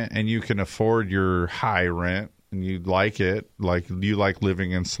you rent and you can afford your high rent and you like it, like you like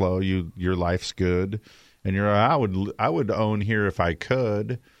living in slow, your life's good. And you're I would own here if I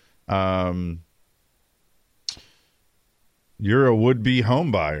could. You're a would-be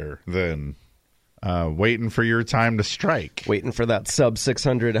home buyer then. Waiting for your time to strike. Waiting for that sub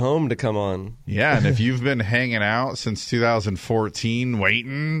 600 home to come on. Yeah, and if you've been hanging out since 2014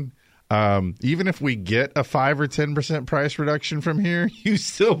 waiting, Even if we get a 5 or 10% price reduction from here, you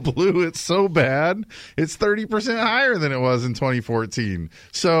still blew it so bad. It's 30% higher than it was in 2014.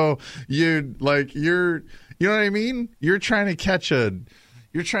 So you know what I mean? You're trying to catch a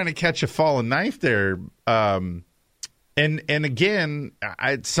fallen knife there. And again,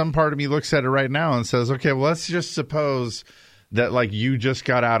 some part of me looks at it right now and says, okay, well, let's just suppose that like you just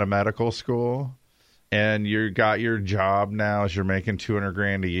got out of medical school and you got your job now as you're making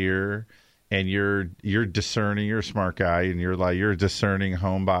 $200,000 a year, and you're discerning, you're a smart guy, and you're a discerning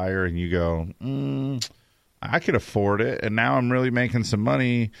home buyer, and you go, I could afford it, and now I'm really making some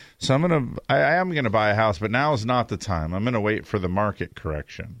money, so I am gonna buy a house, but now is not the time. I'm gonna wait for the market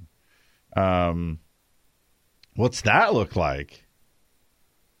correction. What's that look like?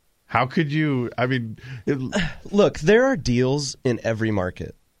 How could you? I mean, look, there are deals in every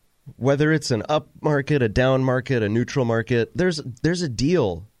market. Whether it's an up market, a down market, a neutral market, there's a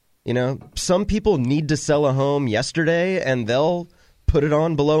deal. You know, some people need to sell a home yesterday and they'll put it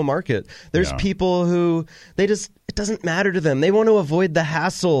on below market. There's people who it doesn't matter to them. They want to avoid the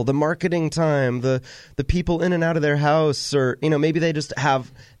hassle, the marketing time, the people in and out of their house, or, you know, maybe they just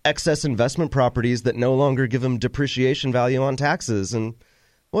have excess investment properties that no longer give them depreciation value on taxes and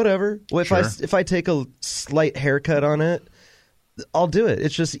whatever. Well, if I take a slight haircut on it, I'll do it.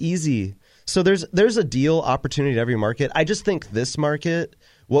 It's just easy. So there's a deal opportunity at every market. I just think this market,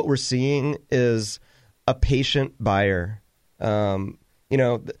 what we're seeing is a patient buyer. You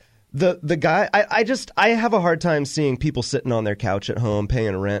know, the guy. I have a hard time seeing people sitting on their couch at home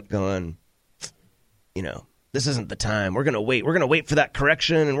paying rent, going, you know, this isn't the time. We're gonna wait. We're gonna wait for that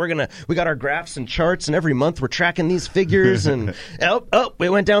correction, and we got our graphs and charts, and every month we're tracking these figures, and oh, it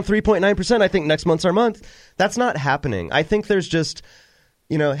went down 3.9%. I think next month's our month. That's not happening. I think there's just,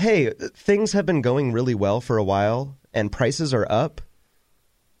 you know, hey, things have been going really well for a while, and prices are up.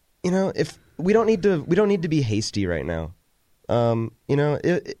 You know, if we don't need to be hasty right now. You know,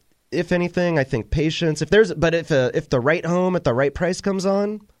 if anything, I think patience. If the right home at the right price comes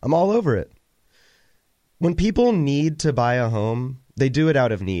on, I'm all over it. When people need to buy a home, they do it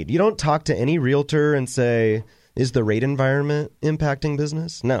out of need. You don't talk to any realtor and say, is the rate environment impacting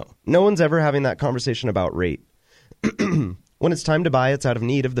business? No. No one's ever having that conversation about rate. When it's time to buy, it's out of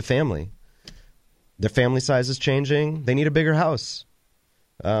need of the family. Their family size is changing. They need a bigger house.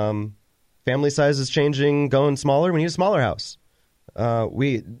 Family size is changing, going smaller. We need a smaller house.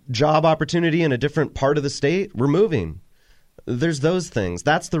 Job opportunity in a different part of the state. We're moving. There's those things.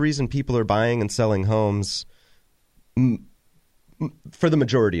 That's the reason people are buying and selling homes for the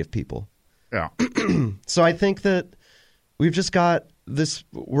majority of people. Yeah. So I think that we've just got this.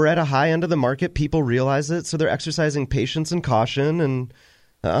 We're at a high end of the market. People realize it, so they're exercising patience and caution. And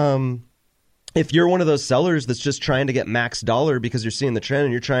if you're one of those sellers that's just trying to get max dollar because you're seeing the trend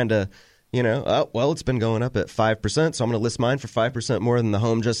and you're trying to, you know, oh, well, it's been going up at 5%, so I'm going to list mine for 5% more than the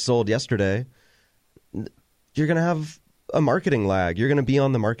home just sold yesterday. You're going to have a marketing lag. You're going to be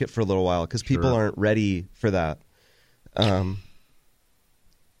on the market for a little while because people aren't ready for that. I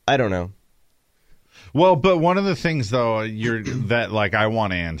don't know. Well, but one of the things, though, I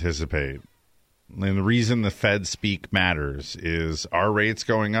want to anticipate, and the reason the Fed speak matters is, are rates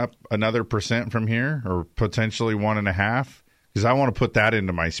going up another % from here, or potentially 1.5%? Because I want to put that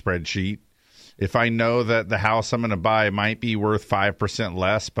into my spreadsheet. If I know that the house I'm going to buy might be worth 5%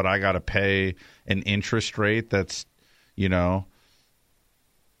 less, but I got to pay an interest rate that's, you know,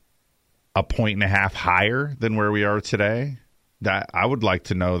 1.5 higher than where we are today, that I would like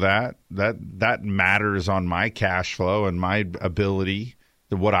to know that matters on my cash flow and my ability,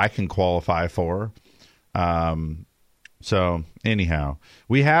 what I can qualify for. So anyhow,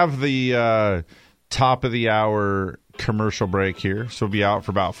 we have the top of the hour commercial break here, so we'll be out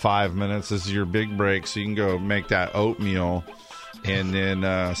for about 5 minutes. This is your big break, so you can go make that oatmeal and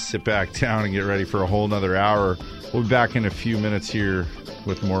then sit back down and get ready for a whole nother hour. We'll be back in a few minutes here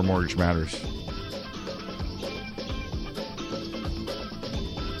with more Mortgage Matters.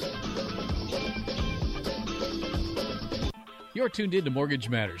 You're tuned in to Mortgage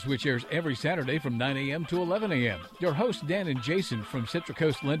Matters, which airs every Saturday from 9 a.m. to 11 a.m. Your hosts, Dan and Jason from Central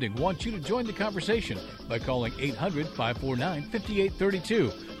Coast Lending, want you to join the conversation by calling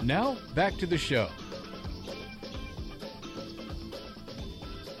 800-549-5832. Now, back to the show.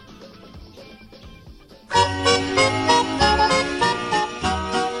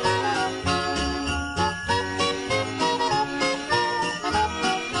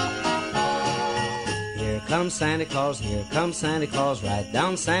 Here comes Santa Claus, right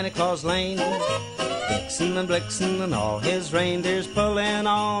down Santa Claus Lane. Vixen and Blixen and all his reindeers pulling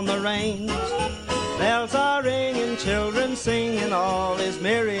on the reins. Bells are ringing, children singing, all is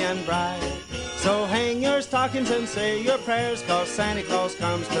merry and bright. So hang your stockings and say your prayers, 'cause Santa Claus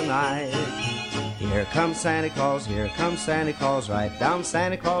comes tonight. Here comes Santa Claus, right down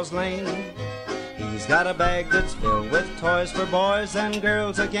Santa Claus Lane. He's got a bag that's filled with toys for boys and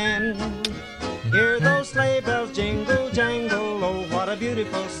girls again. Hear those sleigh bells jingle, jangle, oh, what a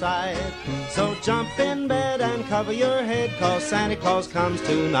beautiful sight. So jump in bed and cover your head, 'cause Santa Claus comes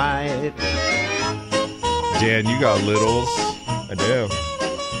tonight. Dan, you got littles. I do.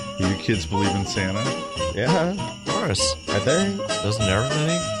 Do you kids believe in Santa? Yeah. Of course. I think. Doesn't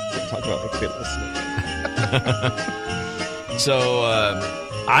everybody? Talk about the kid listening. So,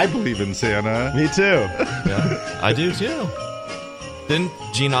 I believe in Santa. Me too. Yeah, I do too. Didn't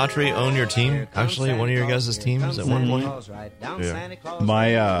Gene Autry own your team? Actually, one of your guys' teams at one point? Yeah.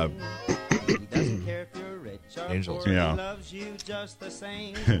 My, Angels. Yeah.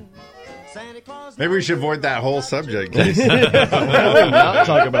 Maybe we should avoid that whole subject. Casey. Not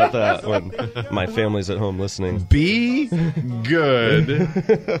talk about that when my family's at home listening. Be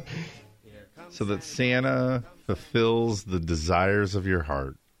good so that Santa fulfills the desires of your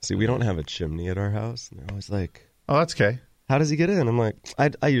heart. See, we don't have a chimney at our house. And they're always like, oh, that's okay. How does he get in? I'm like,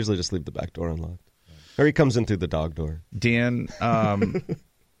 I usually just leave the back door unlocked. Or he comes in through the dog door. Dan,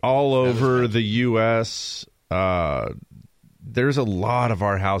 all over the U.S., there's a lot of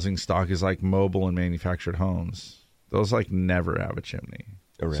our housing stock is like mobile and manufactured homes. Those like never have a chimney.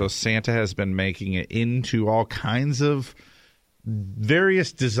 Right. So Santa has been making it into all kinds of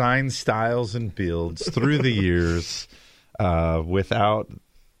various design styles and builds through the years without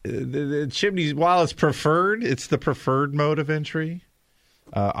the chimneys. While it's preferred, it's the preferred mode of entry.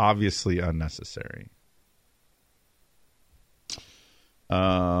 Obviously unnecessary.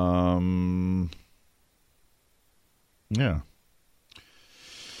 Yeah.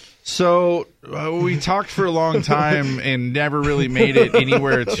 So we talked for a long time and never really made it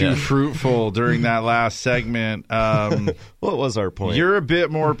anywhere too fruitful during that last segment. What was our point? You're a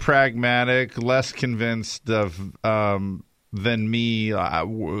bit more pragmatic, less convinced of than me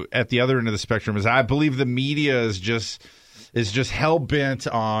at the other end of the spectrum. Is I believe the media is just hell bent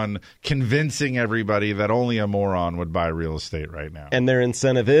on convincing everybody that only a moron would buy real estate right now. And their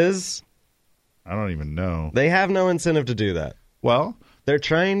incentive is? I don't even know. They have no incentive to do that. Well, they're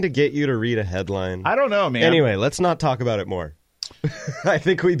trying to get you to read a headline. I don't know, man. Anyway, let's not talk about it more. I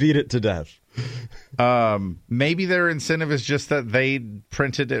think we beat it to death. Maybe their incentive is just that they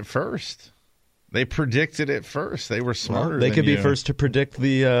printed it first. They predicted it first. They were smarter. They could be you. First to predict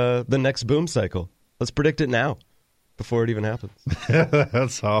the next boom cycle. Let's predict it now, before it even happens.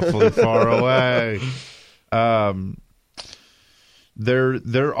 That's awfully far away.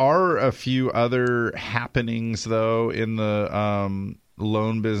 There are a few other happenings though in the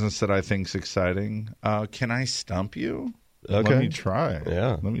loan business that I think is exciting. Can I stump you? Okay. Let me try.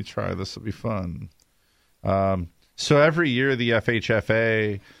 Yeah. Let me try. This will be fun. So every year the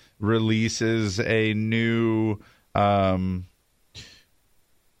FHFA releases a new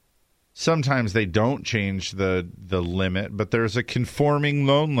sometimes they don't change the limit, but there's a conforming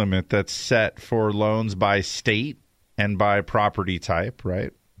loan limit that's set for loans by state and by property type,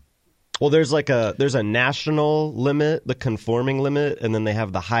 right? Well, there's a national limit, the conforming limit, and then they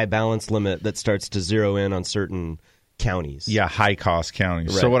have the high balance limit that starts to zero in on certain counties. Yeah, high cost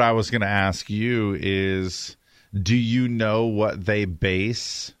counties. Right. So what I was going to ask you is, do you know what they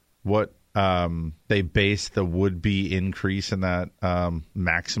base the would-be increase in that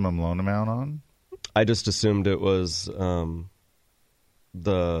maximum loan amount on? I just assumed it was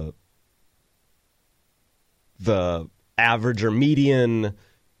the average or median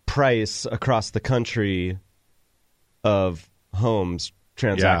price across the country of homes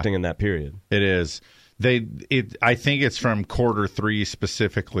transacting in that period. It is. I think it's from Q3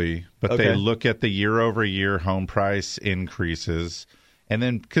 specifically, but they look at the year-over-year home price increases. And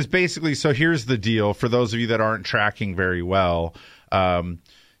then, because basically, so here's the deal for those of you that aren't tracking very well.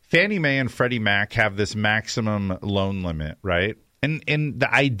 Fannie Mae and Freddie Mac have this maximum loan limit, right? And the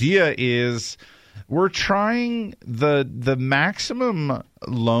idea is we're trying the maximum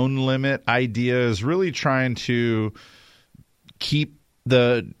loan limit idea is really trying to keep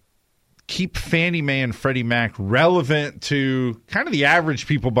Fannie Mae and Freddie Mac relevant to kind of the average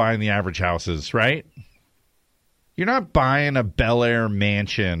people buying the average houses, right? You're not buying a Bel Air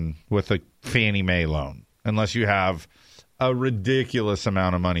mansion with a Fannie Mae loan unless you have a ridiculous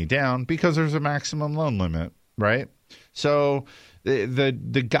amount of money down because there's a maximum loan limit, right? So the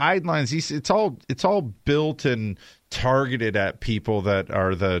guidelines, it's all built and targeted at people that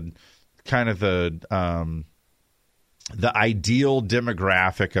are the kind of the the ideal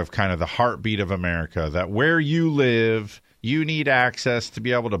demographic of kind of the heartbeat of America, that where you live, you need access to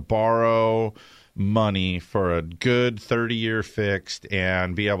be able to borrow money for a good 30-year fixed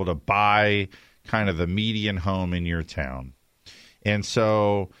and be able to buy kind of the median home in your town. And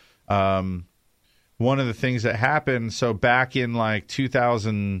so one of the things that happened, so back in like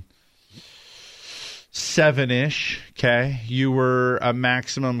 2007-ish, okay, you were a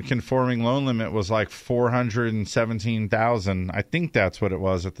maximum conforming loan limit was like $417,000. I think that's what it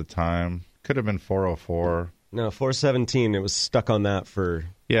was at the time. Could have been 404. No, 417. It was stuck on that for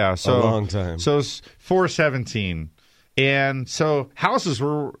a long time. So it's 417. And so houses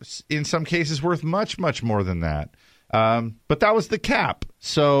were, in some cases, worth much, much more than that. But that was the cap.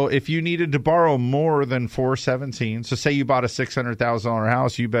 So if you needed to borrow more than 417, so say you bought a $600,000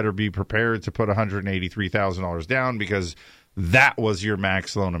 house, you better be prepared to put $183,000 down because that was your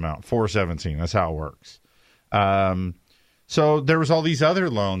max loan amount, 417. That's how it works. So there was all these other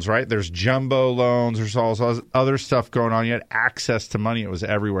loans, right? There's jumbo loans. There's all this other stuff going on. You had access to money. It was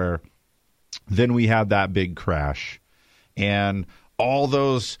everywhere. Then we had that big crash. And all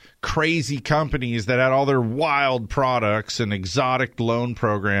those crazy companies that had all their wild products and exotic loan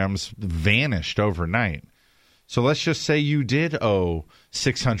programs vanished overnight. So let's just say you did owe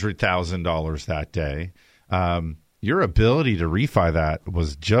 $600,000 that day. Your ability to refi that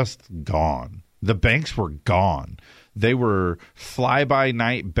was just gone. The banks were gone. They were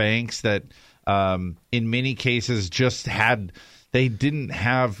fly-by-night banks that in many cases just they didn't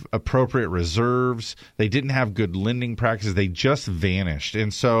have appropriate reserves. They didn't have good lending practices. They just vanished.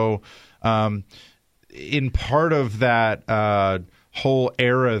 And so in part of that whole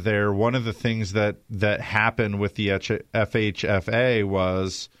era there, one of the things that happened with the FHFA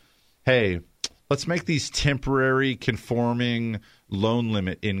was, hey, let's make these temporary conforming loan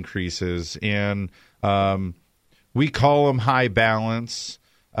limit increases. And we call them high balance.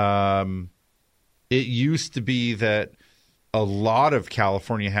 It used to be that a lot of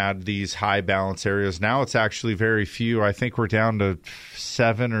California had these high balance areas. Now it's actually very few. I think we're down to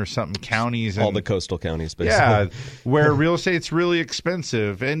 7 or something counties. All the coastal counties, basically. Yeah, where real estate's really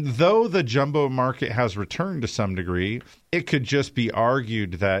expensive. And though the jumbo market has returned to some degree, it could just be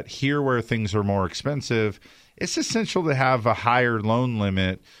argued that here where things are more expensive, it's essential to have a higher loan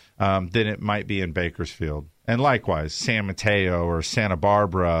limit than it might be in Bakersfield. And likewise, San Mateo or Santa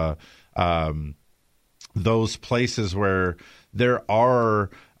Barbara, those places where there are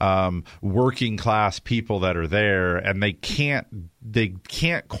working class people that are there and they can't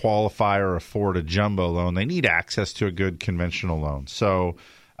qualify or afford a jumbo loan. They need access to a good conventional loan. So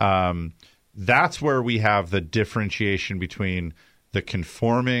that's where we have the differentiation between the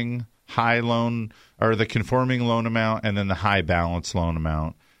conforming high loan or the conforming loan amount and then the high balance loan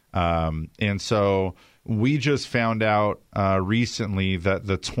amount. And so we just found out recently that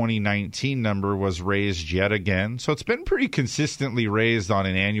the 2019 number was raised yet again. So it's been pretty consistently raised on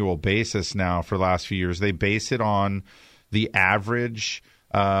an annual basis now for the last few years. They base it on the average.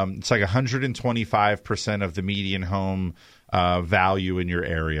 It's like 125% of the median home value in your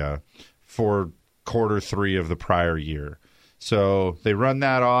area for Q3 of the prior year. So they run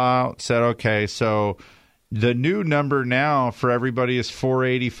that all out, said, okay, so the new number now for everybody is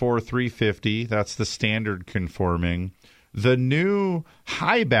 484,350. That's the standard conforming. The new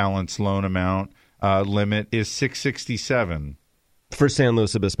high balance loan amount limit is 667 for San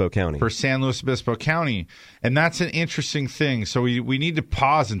Luis Obispo County. For San Luis Obispo County, and that's an interesting thing. So we need to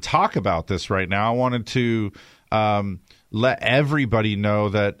pause and talk about this right now. I wanted to let everybody know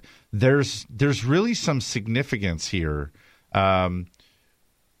that there's really some significance here.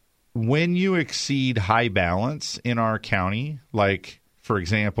 When you exceed high balance in our county, like, for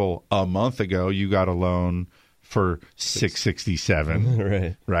example, a month ago, you got a loan for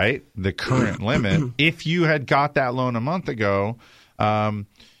 667, right? The current limit. If you had got that loan a month ago,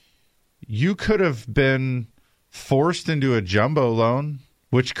 you could have been forced into a jumbo loan,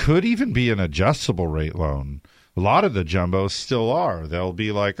 which could even be an adjustable rate loan. A lot of the jumbos still are. They'll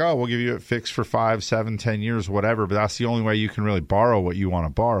be like, oh, we'll give you it fixed for 5, 7, 10 years, whatever, but that's the only way you can really borrow what you want to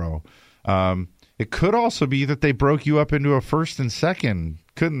borrow. It could also be that they broke you up into a first and second,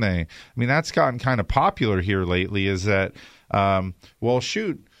 couldn't they? I mean, that's gotten kind of popular here lately is that, well,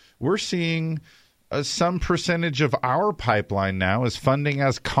 shoot, we're seeing some percentage of our pipeline now is funding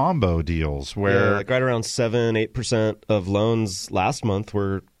as combo deals where like right around 7-8% of loans last month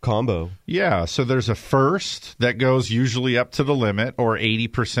were combo. Yeah, so there's a first that goes usually up to the limit or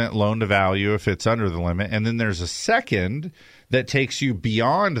 80% loan to value if it's under the limit, and then there's a second that takes you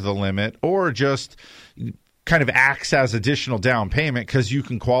beyond the limit or just kind of acts as additional down payment because you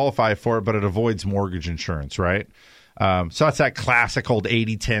can qualify for it, but it avoids mortgage insurance, right? So that's that classic old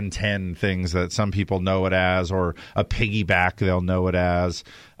 80-10-10 things that some people know it as, or a piggyback they'll know it as.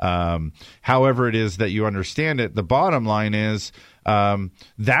 However it is that you understand it, the bottom line is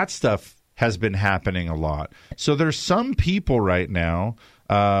that stuff has been happening a lot. So there's some people right now,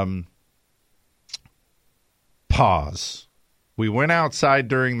 pause. We went outside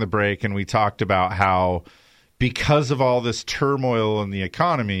during the break and we talked about how because of all this turmoil in the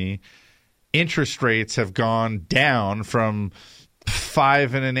economy, interest rates have gone down from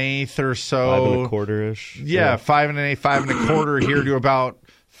 5 1/8 or so. 5 1/4-ish. Yeah, 5 1/8, 5 1/4 here to about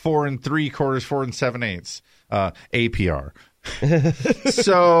 4 3/4, 4 7/8 APR.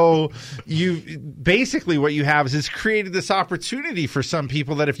 So you basically what you have is created this opportunity for some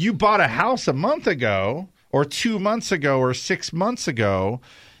people that if you bought a house a month ago or 2 months ago or 6 months ago,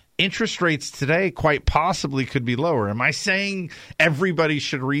 interest rates today quite possibly could be lower. Am I saying everybody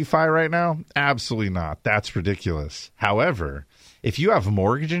should refi right now? Absolutely not. That's ridiculous. However, if you have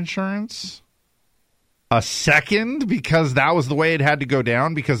mortgage insurance, a second because that was the way it had to go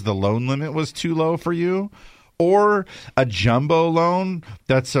down because the loan limit was too low for you, or a jumbo loan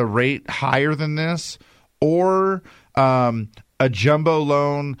that's a rate higher than this, or a jumbo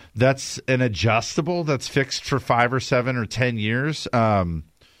loan that's an adjustable that's fixed for 5 or 7 or 10 years,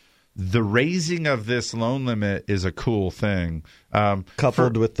 the raising of this loan limit is a cool thing.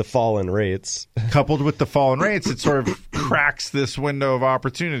 Coupled with the fall in rates. Coupled with the fall in rates, it sort of cracks this window of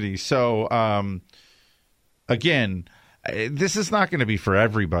opportunity. So, again, this is not going to be for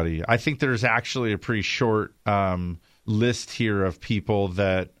everybody. I think there's actually a pretty short list here of people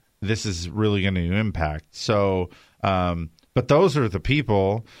that this is really going to impact. So, but those are the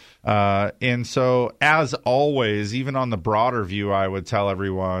people. And so, as always, even on the broader view, I would tell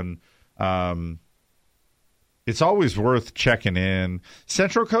everyone it's always worth checking in.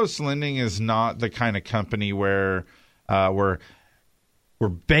 Central Coast Lending is not the kind of company where we're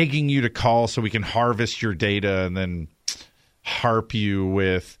begging you to call so we can harvest your data and then harp you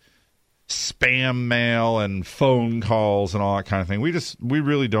with spam mail and phone calls and all that kind of thing. We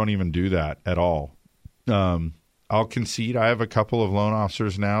really don't even do that at all. I'll concede I have a couple of loan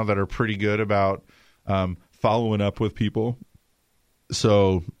officers now that are pretty good about following up with people.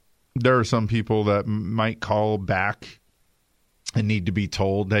 So there are some people that might call back and need to be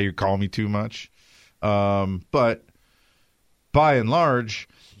told, hey, you're calling me too much. But by and large,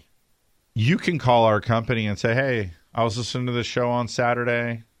 you can call our company and say, hey, I was listening to this show on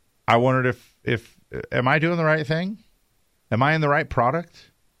Saturday. I wondered if am I doing the right thing? Am I in the right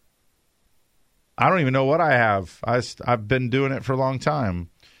product? I don't even know what I have. I've been doing it for a long time.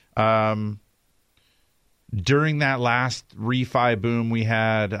 During that last refi boom we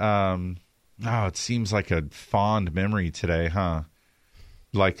had, it seems like a fond memory today, huh?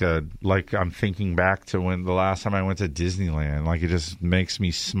 Like I'm thinking back to when the last time I went to Disneyland. Like it just makes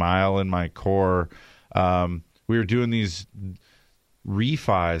me smile in my core. We were doing these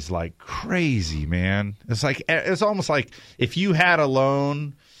refis like crazy, man. It's almost like if you had a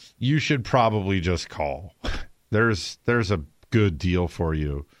loan, you should probably just call. There's a good deal for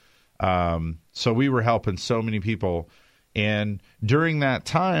you. So we were helping so many people. And during that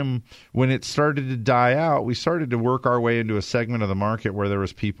time, when it started to die out, we started to work our way into a segment of the market where there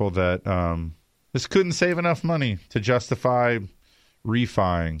was people that just couldn't save enough money to justify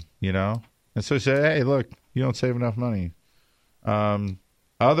refining, you know? And so we said, hey, look, you don't save enough money.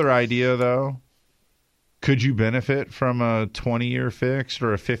 Other idea, though, could you benefit from a 20-year fixed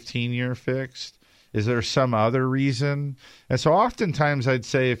or a 15-year fixed? Is there some other reason? And so oftentimes I'd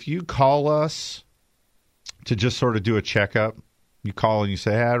say if you call us to just sort of do a checkup, you call and you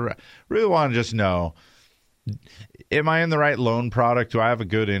say, hey, I really want to just know, am I in the right loan product? Do I have a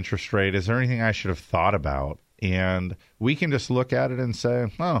good interest rate? Is there anything I should have thought about? And we can just look at it and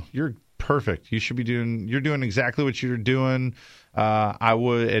say, oh, you're perfect. You're doing exactly what you're doing. I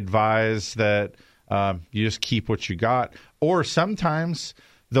would advise that you just keep what you got. Or sometimes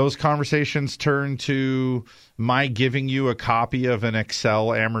those conversations turn to my giving you a copy of an Excel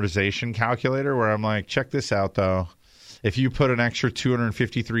amortization calculator where I'm like, check this out, though. If you put an extra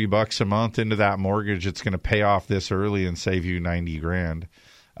 $253 a month into that mortgage, it's going to pay off this early and save you $90,000.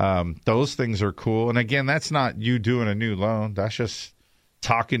 Those things are cool. And again, that's not you doing a new loan. That's just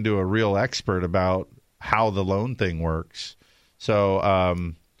talking to a real expert about how the loan thing works. So,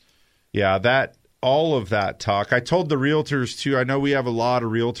 all of that talk. I told the realtors, too. I know we have a lot of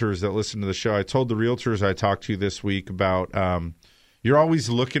realtors that listen to the show. I told the realtors I talked to this week about you're always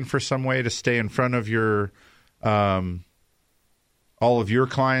looking for some way to stay in front of your all of your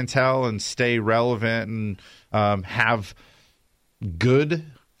clientele and stay relevant and have good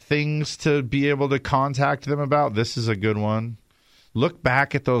things to be able to contact them about, this is a good one. Look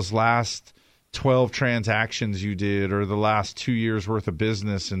back at those last 12 transactions you did or the last 2 years worth of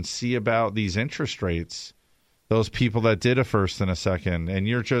business and see about these interest rates. Those people that did a first and a second, and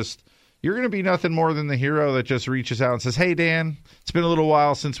you're going to be nothing more than the hero that just reaches out and says, hey, Dan, it's been a little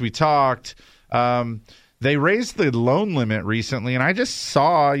while since we talked. They raised the loan limit recently, and I just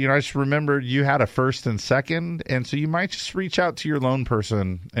saw, I just remembered you had a first and second, and so you might just reach out to your loan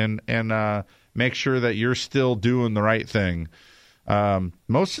person and make sure that you're still doing the right thing.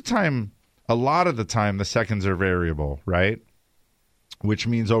 Most of the time, a lot of the time, the seconds are variable, right? Which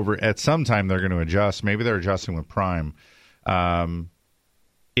means at some time they're going to adjust. Maybe they're adjusting with prime.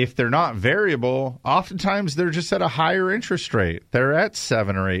 If they're not variable, oftentimes they're just at a higher interest rate. They're at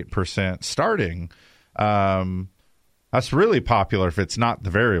 7 or 8% starting. That's really popular if it's not the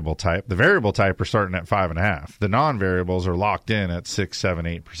variable type. The variable type are starting at 5.5. The non-variables are locked in at 6, 7,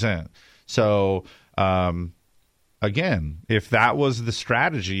 8%. So, again, if that was the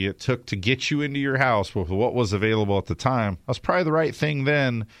strategy it took to get you into your house with what was available at the time, that's probably the right thing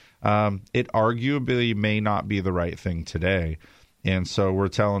then. It arguably may not be the right thing today. And so we're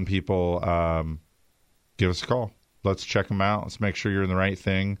telling people, give us a call. Let's check them out. Let's make sure you're in the right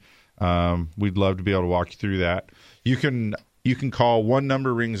thing. We'd love to be able to walk you through that. You can call. One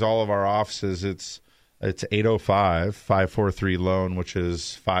number rings all of our offices. It's 805-543-LOAN, which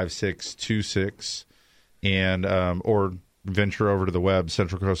is 5626. And or venture over to the web,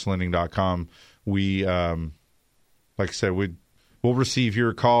 centralcoastlending.com. We, like I said, we'll receive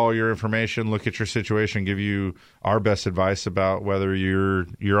your call, your information, look at your situation, give you our best advice about whether you're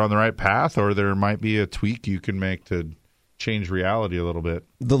on the right path or there might be a tweak you can make to change reality a little bit.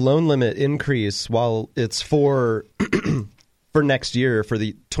 The loan limit increase, while it's for next year, for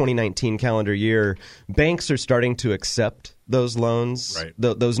the 2019 calendar year, banks are starting to accept those loans, right.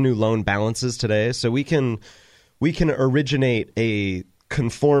 Those new loan balances today. So we can originate a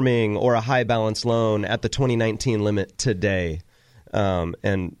conforming or a high balance loan at the 2019 limit today,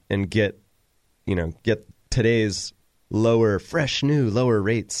 and get today's fresh new lower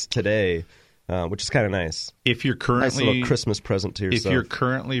rates today. Which is kind of nice. If you're currently nice little Christmas present to yourself. If you're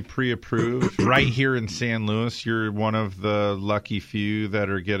currently pre-approved, right here in San Luis, you're one of the lucky few that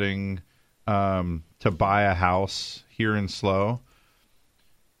are getting to buy a house here in SLO.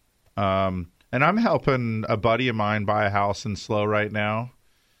 And I'm helping a buddy of mine buy a house in SLO right now,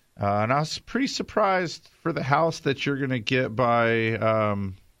 and I was pretty surprised for the house that you're going to get by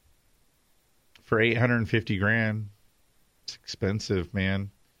for $850,000. It's expensive,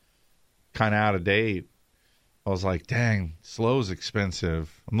 man. Kind of out of date. I was like, dang, SLO's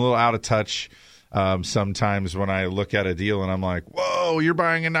expensive. I'm a little out of touch sometimes when I look at a deal and I'm like, whoa, you're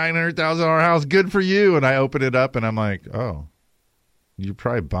buying a $900,000 house. Good for you. And I open it up and I'm like, oh, you're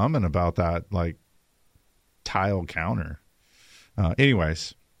probably bumming about that, like, tile counter.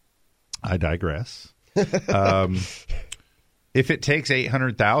 Anyways, I digress. If it takes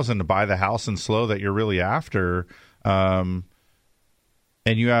 $800,000 to buy the house in SLO that you're really after,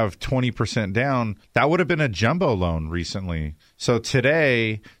 and you have 20% down, that would have been a jumbo loan recently. So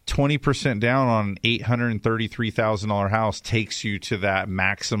today, 20% down on an $833,000 house takes you to that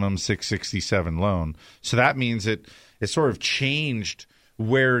maximum 667 loan. So that means it sort of changed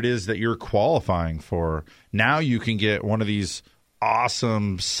where it is that you're qualifying for. Now you can get one of these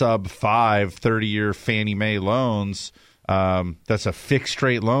awesome sub-5 30-year Fannie Mae loans. That's a fixed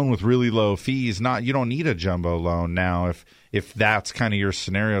rate loan with really low fees. You don't need a jumbo loan now if that's kind of your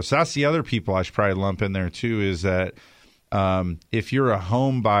scenario. So that's the other people I should probably lump in there too, is that if you're a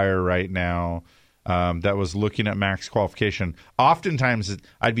home buyer right now that was looking at max qualification, oftentimes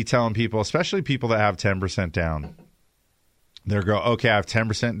I'd be telling people, especially people that have 10% down, they'll go, okay, I have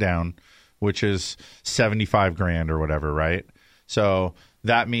 10% down, which is $75,000 or whatever, right? So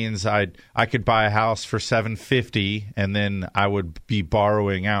that means I could buy a house for $750,000 and then I would be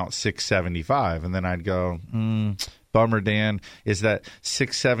borrowing out $675,000, and then I'd go, bummer, Dan, is that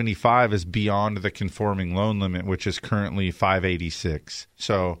 $675,000 is beyond the conforming loan limit, which is currently $586,000.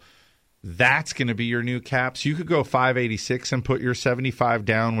 So that's going to be your new cap. So you could go $586,000 and put your $75,000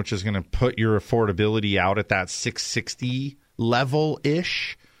 down, which is going to put your affordability out at that $660,000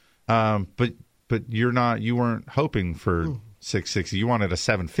 level-ish. But you weren't hoping for $660,000. You wanted a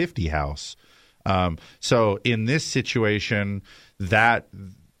 $750,000 house. So in this situation, that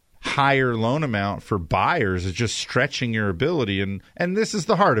higher loan amount for buyers is just stretching your ability. And this is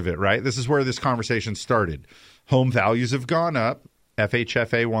the heart of it, right? This is where this conversation started. Home values have gone up.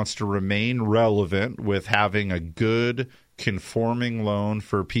 FHFA wants to remain relevant with having a good conforming loan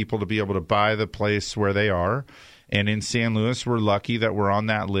for people to be able to buy the place where they are. And in San Luis, we're lucky that we're on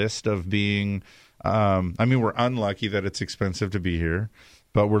that list of being we're unlucky that it's expensive to be here,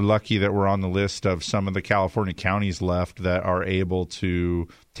 but we're lucky that we're on the list of some of the California counties left that are able to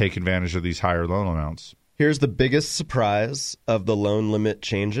take advantage of these higher loan amounts. Here's the biggest surprise of the loan limit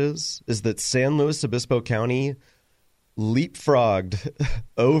changes is that San Luis Obispo County leapfrogged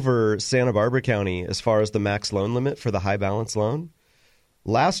over Santa Barbara County as far as the max loan limit for the high balance loan.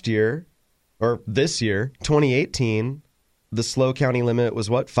 Last year, or this year, 2018, the SLO County limit was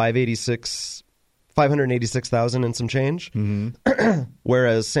what, 586,000 and some change? Mm-hmm.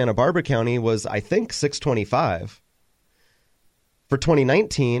 Whereas Santa Barbara County was, I think, 625. For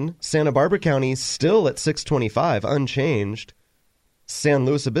 2019, Santa Barbara County still at 625, unchanged. San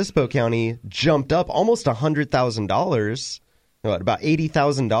Luis Obispo County jumped up almost $100,000, about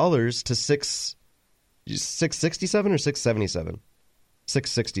 $80,000 to 667 or 677?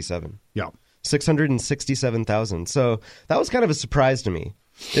 667. Yeah. 667,000. So that was kind of a surprise to me.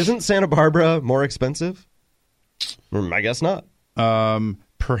 Isn't Santa Barbara more expensive? I guess not.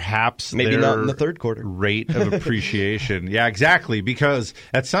 Perhaps maybe not in the third quarter. Rate of appreciation. Yeah, exactly. Because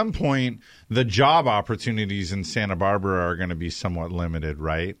at some point, the job opportunities in Santa Barbara are going to be somewhat limited,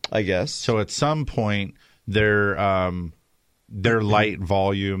 right? I guess. So at some point, they're light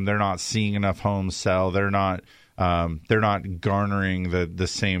volume. They're not seeing enough homes sell. They're not garnering the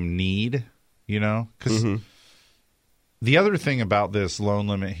same need, because the other thing about this loan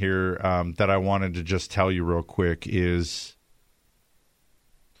limit here that I wanted to just tell you real quick is,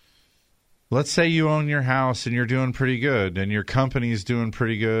 let's say you own your house and you're doing pretty good and your company's doing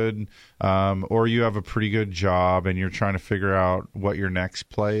pretty good, or you have a pretty good job and you're trying to figure out what your next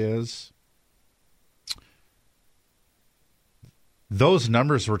play is. Those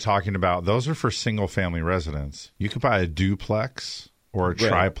numbers we're talking about, those are for single-family residents. You could buy a duplex or a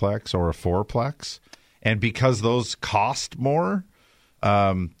triplex or a fourplex, and because those cost more,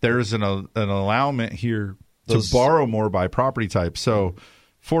 there's an allowance here to borrow more by property type. So,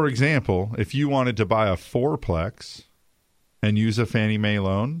 for example, if you wanted to buy a fourplex and use a Fannie Mae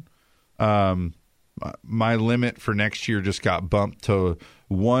loan, my limit for next year just got bumped to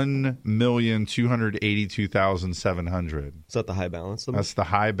 $1,282,700. Is that the high balance limit? That's the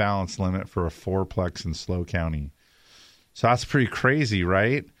high balance limit for a fourplex in SLO County. So that's pretty crazy,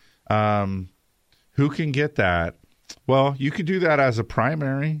 right? Who can get that? Well, you could do that as a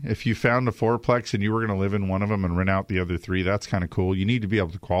primary. If you found a fourplex and you were going to live in one of them and rent out the other three, that's kind of cool. You need to be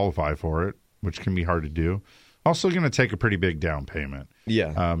able to qualify for it, which can be hard to do. Also going to take a pretty big down payment.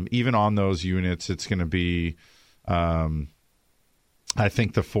 Yeah. Even on those units, it's going to be, I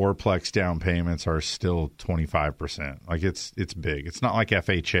think the fourplex down payments are still 25%. Like it's big. It's not like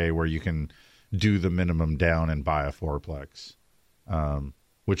FHA where you can do the minimum down and buy a fourplex.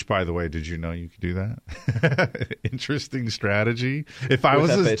 Which, by the way, did you know you could do that? Interesting strategy. If I was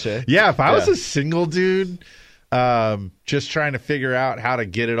a single dude, just trying to figure out how to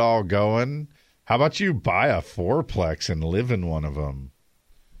get it all going, how about you buy a fourplex and live in one of them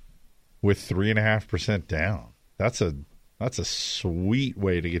with 3.5% down? That's a sweet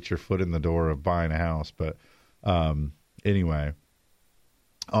way to get your foot in the door of buying a house. But anyway.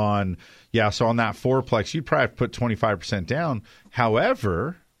 So on that fourplex, you'd probably have to put 25% down.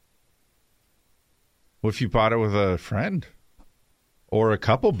 However, what if you bought it with a friend or a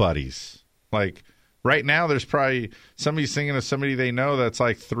couple buddies? Like right now, there's probably somebody's thinking of somebody they know that's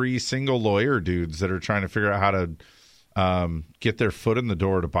like 3 single lawyer dudes that are trying to figure out how to get their foot in the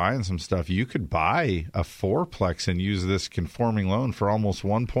door to buying some stuff. You could buy a fourplex and use this conforming loan for almost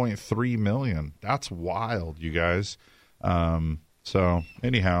 $1.3 million. That's wild, you guys. So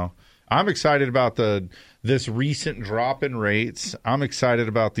anyhow, I'm excited about this recent drop in rates. I'm excited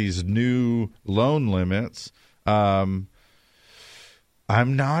about these new loan limits.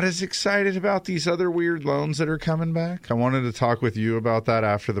 I'm not as excited about these other weird loans that are coming back. I wanted to talk with you about that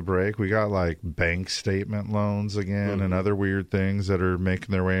after the break. We got like bank statement loans again and other weird things that are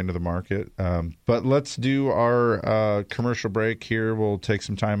making their way into the market. But let's do our commercial break here. We'll take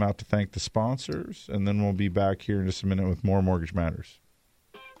some time out to thank the sponsors, and then we'll be back here in just a minute with more Mortgage Matters.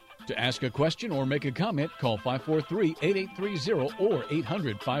 To ask a question or make a comment, call 543-8830 or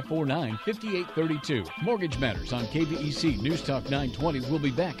 800-549-5832. Mortgage Matters on KVEC News Talk 920 will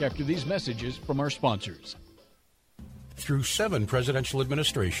be back after these messages from our sponsors. Through 7 presidential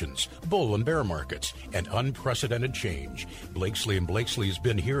administrations, bull and bear markets, and unprecedented change, Blakesley & Blakesley has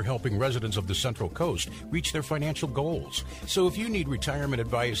been here helping residents of the Central Coast reach their financial goals. So if you need retirement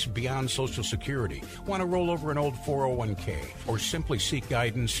advice beyond Social Security, want to roll over an old 401k, or simply seek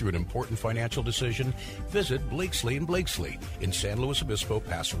guidance through an important financial decision, visit Blakesley & Blakesley in San Luis Obispo,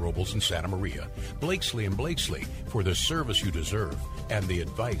 Paso Robles, and Santa Maria. Blakesley & Blakesley for the service you deserve and the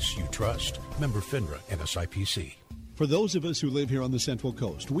advice you trust. Member FINRA and SIPC. For those of us who live here on the Central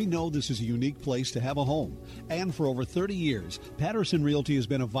Coast, we know this is a unique place to have a home. And for over 30 years, Patterson Realty has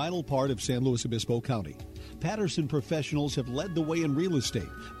been a vital part of San Luis Obispo County. Patterson professionals have led the way in real estate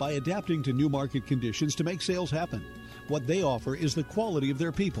by adapting to new market conditions to make sales happen. What they offer is the quality of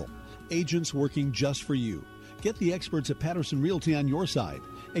their people, agents working just for you. Get the experts at Patterson Realty on your side.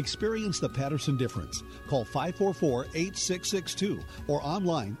 Experience the Patterson difference. Call 544-8662 or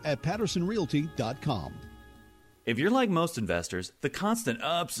online at pattersonrealty.com. If you're like most investors, the constant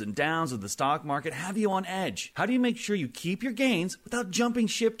ups and downs of the stock market have you on edge. How do you make sure you keep your gains without jumping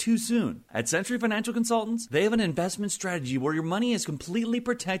ship too soon? At Century Financial Consultants, they have an investment strategy where your money is completely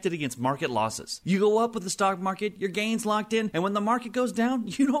protected against market losses. You go up with the stock market, your gains locked in, and when the market goes down,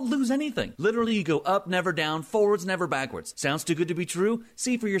 you don't lose anything. Literally, you go up, never down, forwards, never backwards. Sounds too good to be true?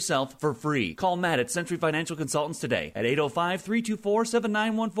 See for yourself for free. Call Matt at Century Financial Consultants today at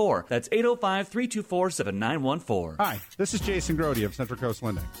 805-324-7914. That's 805-324-7914. Hi, this is Jason Grody of Central Coast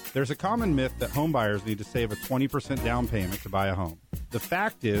Lending. There's a common myth that home buyers need to save a 20% down payment to buy a home. The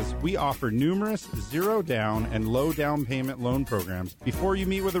fact is, we offer numerous zero down and low down payment loan programs. Before you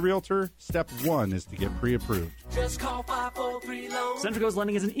meet with a realtor, step 1 is to get pre-approved. Just call 543-LOAN. Central Coast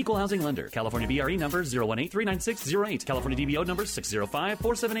Lending is an equal housing lender. California BRE number 018-39608. California DBO number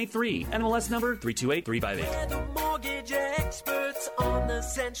 605-4783. NMLS number 328358. We're the mortgage experts on the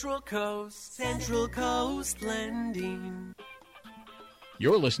Central Coast. Central Coast Lending.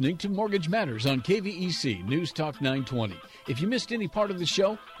 You're listening to Mortgage Matters on KVEC News Talk 920. If you missed any part of the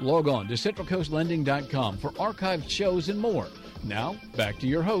show, log on to CentralCoastLending.com for archived shows and more. Now, back to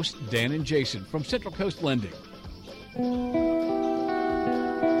your hosts, Dan and Jason from Central Coast Lending.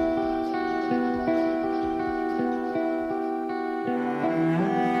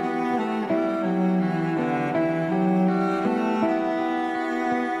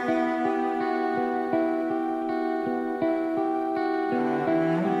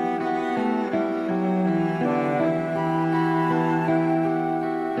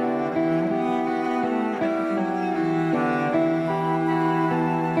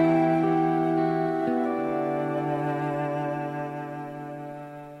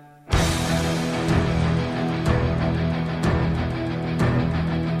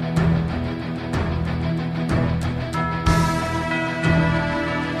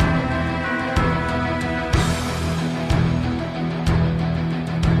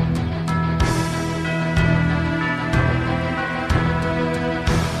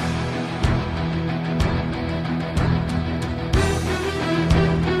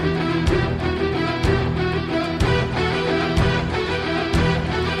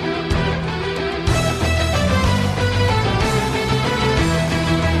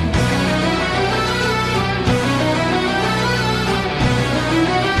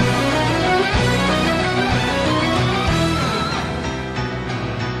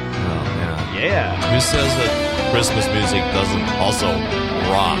 Says that Christmas music doesn't also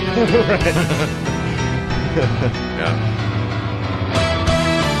rock. Yeah.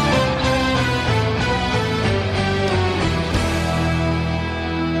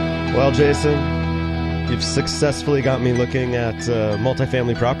 Well, Jason, you've successfully got me looking at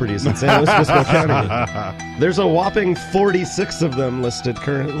multifamily properties in San Luis Obispo County. There's a whopping 46 of them listed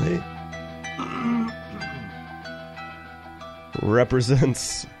currently.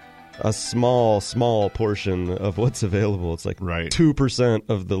 Represents a small portion of what's available. It's like 2%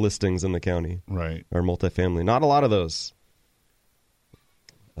 of the listings in the county are multifamily. Not a lot of those.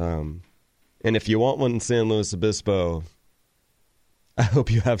 And if you want one in San Luis Obispo, I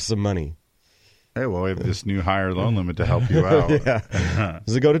hope you have some money. Hey, well, we have this new higher loan limit to help you out. Yeah.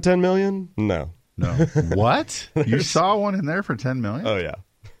 Does it go to $10 million? No. What? You saw one in there for $10 million? Oh, yeah.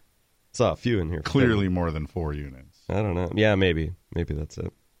 Saw a few in here. Clearly more than 4 units. I don't know. Yeah, maybe. Maybe that's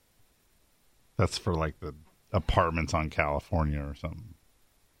it. That's for like the apartments on California or something.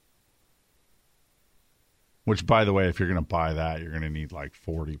 Which, by the way, if you're going to buy that, you're going to need like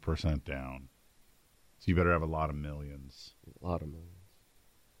 40% down. So you better have a lot of millions. A lot of millions.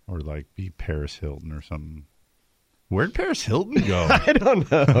 Or like be Paris Hilton or something. Where'd Paris Hilton go? I don't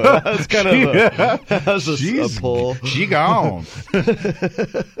know. That's kind of a pull. She gone.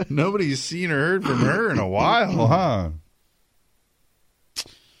 Nobody's seen or heard from her in a while, huh?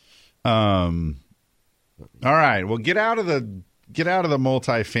 All right. Well, get out of the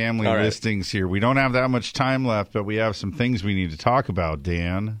multifamily listings here. We don't have that much time left, but we have some things we need to talk about,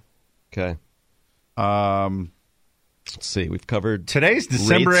 Dan. Okay. Let's see. We've covered today's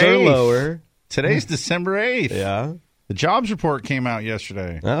December 8th. Rates are lower. Today's December 8th. Yeah. The jobs report came out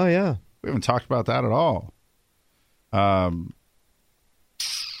yesterday. Oh, yeah. We haven't talked about that at all.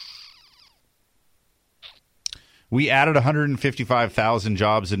 We added 155,000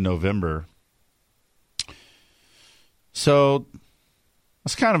 jobs in November. So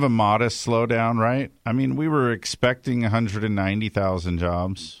that's kind of a modest slowdown, right? I mean, we were expecting 190,000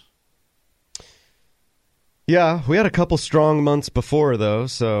 jobs. Yeah, we had a couple strong months before, though.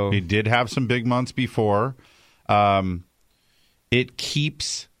 So we did have some big months before. It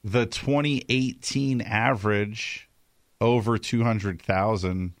keeps the 2018 average over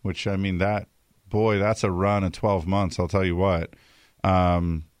 200,000, which, I mean, that's a run of 12 months, I'll tell you what.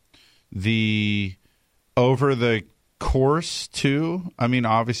 Over the course, too, I mean,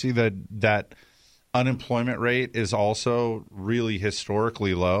 obviously that unemployment rate is also really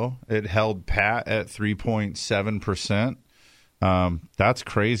historically low. It held pat at 3.7%. That's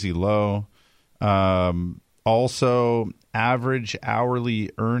crazy low. Also, average hourly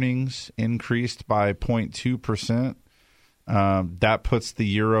earnings increased by 0.2%. That puts the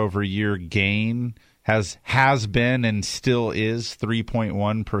year-over-year gain has been and still is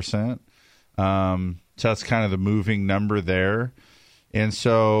 3.1%. So that's kind of the moving number there. And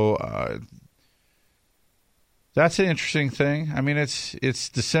so that's an interesting thing. I mean, it's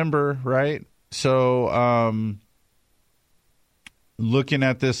December, right? So looking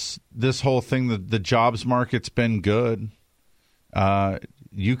at this whole thing, the jobs market's been good.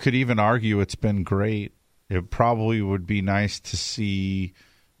 You could even argue it's been great. It probably would be nice to see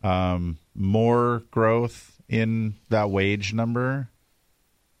more growth in that wage number.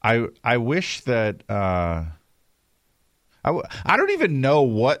 I wish that I don't even know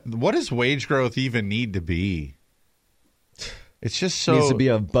what does wage growth even need to be. It's just so it needs to be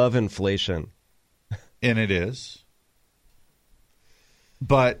above inflation, and it is.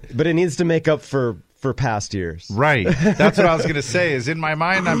 But it needs to make up for past years. Right. That's what I was going to say is in my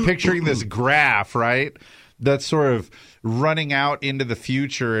mind, I'm picturing this graph, right? That's sort of running out into the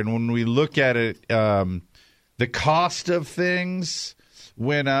future. And when we look at it, the cost of things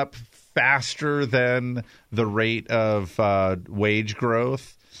went up faster than the rate of wage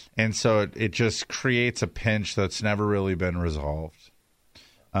growth. And so it just creates a pinch that's never really been resolved.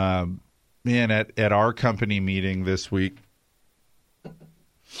 Man, at our company meeting this week,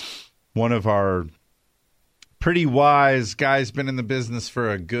 one of our pretty wise guys, been in the business for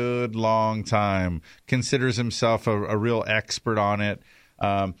a good long time, considers himself a real expert on it,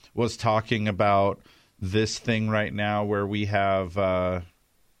 was talking about this thing right now where we have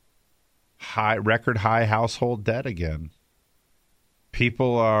record high household debt again.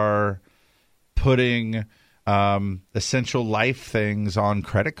 People are putting essential life things on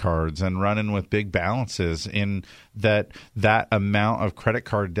credit cards and running with big balances in that amount of credit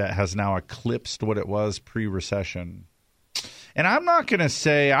card debt has now eclipsed what it was pre-recession. And I'm not going to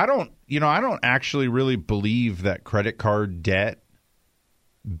say I don't actually really believe that credit card debt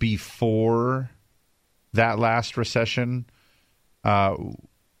before that last recession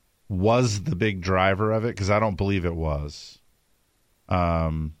was the big driver of it, because I don't believe it was.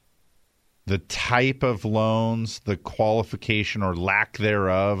 The type of loans, the qualification or lack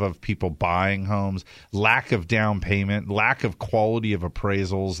thereof of people buying homes, lack of down payment, lack of quality of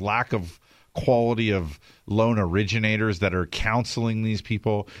appraisals, lack of quality of loan originators that are counseling these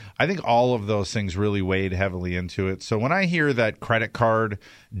people. I think all of those things really weighed heavily into it. So when I hear that credit card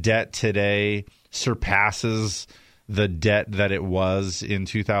debt today surpasses the debt that it was in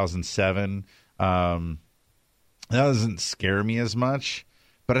 2007, that doesn't scare me as much.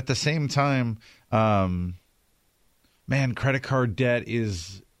 But at the same time, man, credit card debt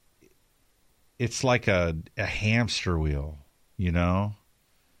it's like a hamster wheel, you know?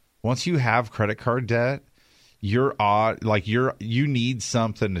 Once you have credit card debt, you need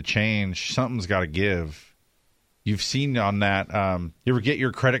something to change. Something's got to give. You've seen on that, you ever get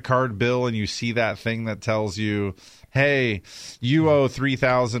your credit card bill and you see that thing that tells you, hey, you owe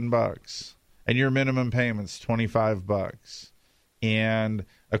 $3,000 and your minimum payment's $25. And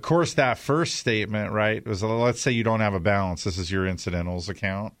of course, that first statement, right, was, let's say you don't have a balance. This is your incidentals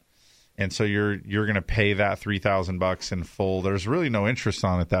account. And so you're going to pay that $3,000 in full. There's really no interest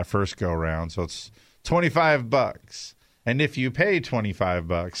on it that first go around. So it's $25. And if you pay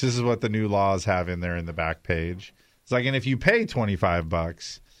 $25, this is what the new laws have in there in the back page. It's like, and if you pay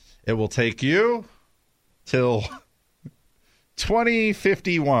 $25, it will take you till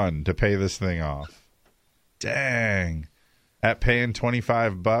 $20.51 to pay this thing off. Dang. At paying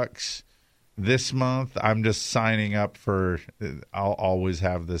 $25 this month, I'm just signing up for, I'll always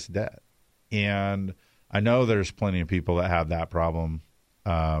have this debt. And I know there's plenty of people that have that problem.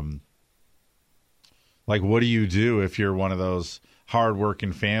 Like, what do you do if you're one of those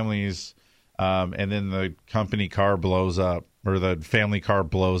hardworking families and then the company car blows up or the family car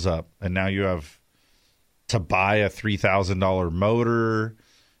blows up and now you have to buy a $3,000 motor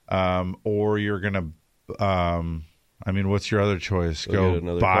or you're going to, what's your other choice?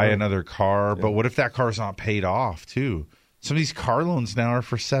 Go buy another car. Yeah. But what if that car's not paid off too? Some of these car loans now are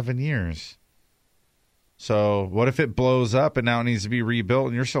for 7 years. So what if it blows up and now it needs to be rebuilt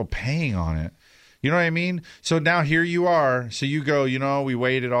and you're still paying on it? You know what I mean? So now here you are. So you go, we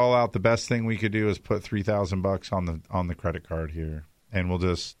weighed it all out. The best thing we could do is put $3,000 on the credit card here. And we'll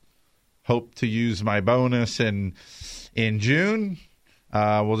just hope to use my bonus in June.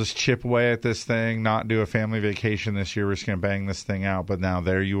 We'll just chip away at this thing, not do a family vacation this year. We're just going to bang this thing out. But now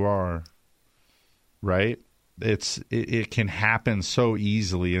there you are, right? It can happen so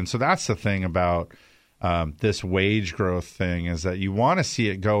easily. And so that's the thing about this wage growth thing is that you want to see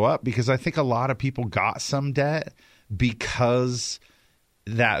it go up because I think a lot of people got some debt because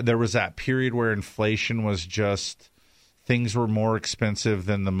that there was that period where inflation was just things were more expensive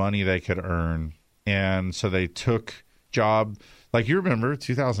than the money they could earn. And so they took job. Like you remember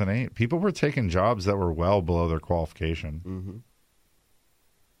 2008, people were taking jobs that were well below their qualification,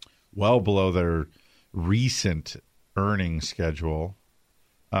 well below their recent earning schedule.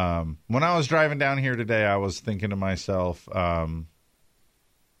 When I was driving down here today, I was thinking to myself,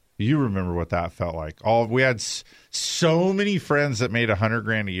 you remember what that felt like. We had so many friends that made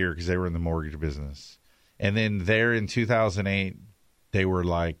 $100,000 a year because they were in the mortgage business. And then there in 2008, they were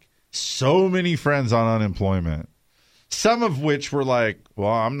like so many friends on unemployment. Some of which were like,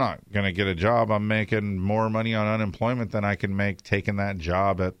 well, I'm not going to get a job. I'm making more money on unemployment than I can make taking that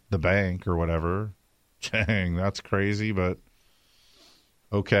job at the bank or whatever. Dang, that's crazy, but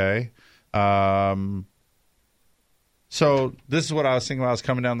okay. So this is what I was thinking when I was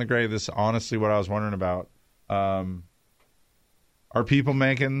coming down the grade. This is honestly what I was wondering about. Are people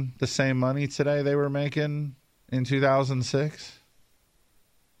making the same money today they were making in 2006?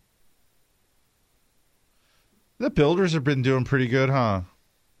 The builders have been doing pretty good, huh?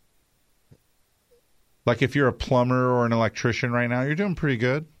 Like if you're a plumber or an electrician right now, you're doing pretty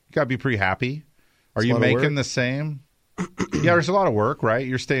good. You got to be pretty happy. Are you making the same? Yeah, there's a lot of work, right?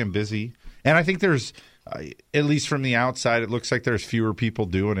 You're staying busy. And I think there's, at least from the outside, it looks like there's fewer people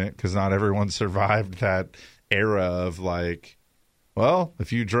doing it because not everyone survived that era of like, well,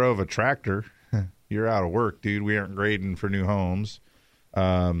 if you drove a tractor, you're out of work, dude. We aren't grading for new homes.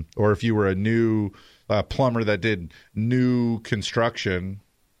 Or if you were a new plumber that did new construction,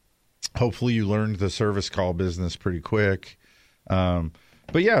 hopefully you learned the service call business pretty quick.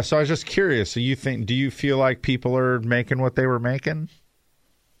 But yeah, so I was just curious. So do you feel like people are making what they were making?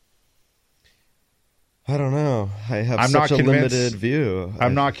 I don't know. I have such a limited view.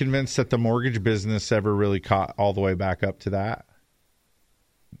 I'm not convinced that the mortgage business ever really caught all the way back up to that.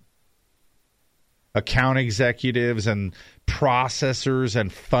 Account executives and processors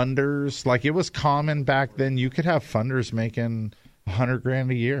and funders, like it was common back then. You could have funders making $100,000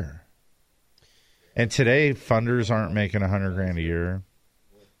 a year, and today funders aren't making $100,000 a year.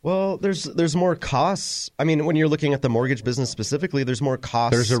 Well, there's more costs. I mean, when you're looking at the mortgage business specifically, there's more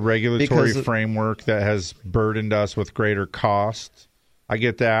costs. There's a regulatory framework that has burdened us with greater costs. I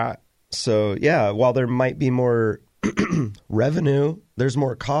get that. So yeah, while there might be more revenue, there's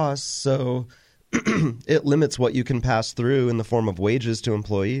more costs. So it limits what you can pass through in the form of wages to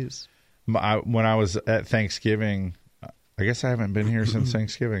employees. When I was at Thanksgiving, I guess I haven't been here since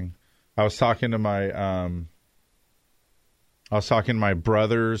Thanksgiving. I was talking to my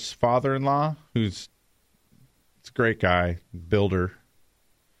brother's father-in-law, who's a great guy, builder.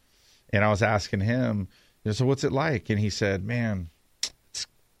 And I was asking him, so what's it like? And he said, man, it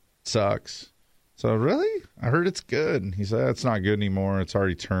sucks. So really? I heard it's good. And he said, it's not good anymore. It's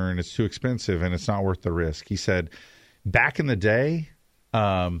already turned. It's too expensive, and it's not worth the risk. He said, back in the day,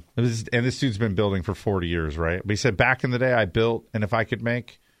 and this dude's been building for 40 years, right? But he said, back in the day, I built, and if I could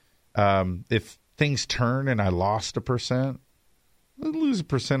make, if things turned and I lost 1%, I'd lose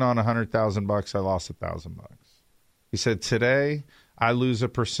 1% on $100,000. I lost $1,000. He said, today, I lose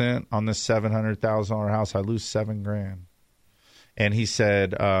 1% on this $700,000 house. I lose $7,000. And he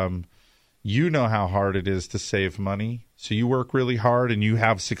said, you know how hard it is to save money. So you work really hard and you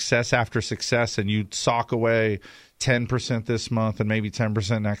have success after success and you sock away 10% this month and maybe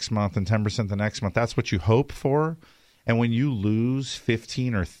 10% next month and 10% the next month. That's what you hope for. And when you lose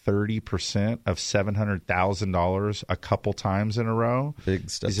 15 or 30% of $700,000 a couple times in a row,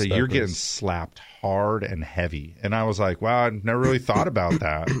 big stuff. You're getting slapped hard and heavy. And I was like, wow, I never really thought about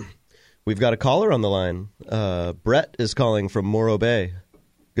that. We've got a caller on the line. Brett is calling from Morro Bay.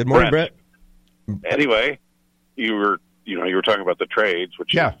 Good morning, Brett. Anyway, you were talking about the trades,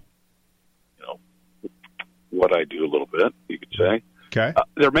 which is, what I do a little bit, you could say. Okay.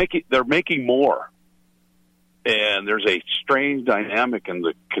 They're making more. And there's a strange dynamic in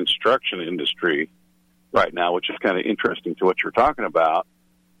the construction industry right now, which is kind of interesting to what you're talking about.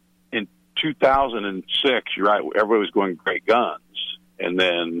 In 2006, you're right, everybody was going great guns, and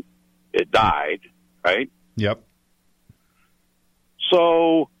then it died, right? Yep.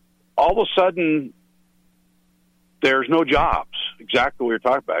 So all of a sudden, there's no jobs. Exactly what you're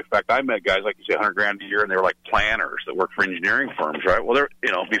talking about. In fact, I met guys, like you say, $100,000 a year, and they were like planners that worked for engineering firms, right? Well,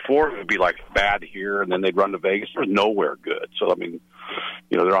 before it would be like bad here, and then they'd run to Vegas. There was nowhere good. So, I mean,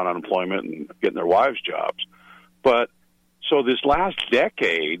 they're on unemployment and getting their wives' jobs. But so this last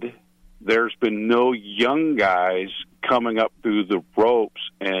decade, there's been no young guys coming up through the ropes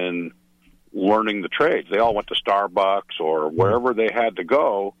and learning the trades. They all went to Starbucks or wherever they had to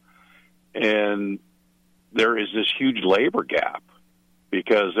go, and there is this huge labor gap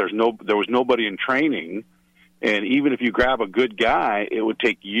because there was nobody in training, and even if you grab a good guy, it would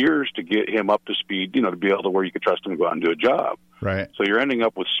take years to get him up to speed, to be able to where you could trust him to go out and do a job. Right. So you're ending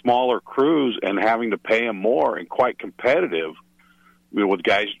up with smaller crews and having to pay them more and quite competitive with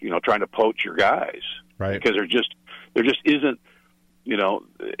guys, trying to poach your guys. Right. Because there just isn't,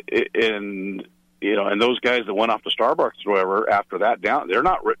 and those guys that went off to Starbucks or whatever after that down, they're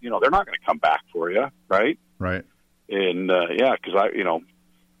not going to come back for you, right? Right. And because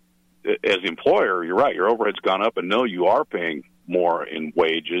as the employer, you're right, your overhead's gone up, and no, you are paying more in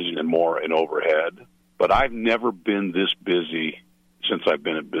wages and more in overhead. But I've never been this busy since I've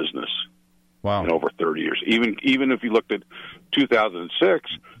been in business. Wow. In over 30 years. Even if you looked at 2006,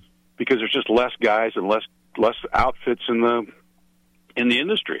 because there's just less guys and less outfits in the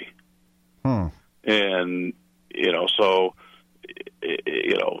industry. And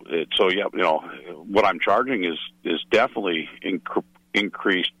what I'm charging is definitely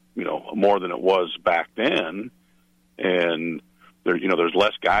increased, more than it was back then. And there's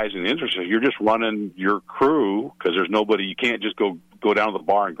less guys in the industry. You're just running your crew because there's nobody. You can't just go down to the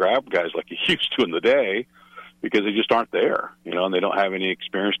bar and grab guys like you used to in the day because they just aren't there, and they don't have any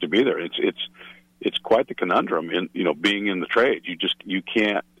experience to be there. It's quite the conundrum in being in the trade. You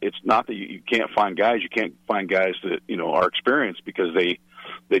can't. It's not that you can't find guys. You can't find guys that are experienced because they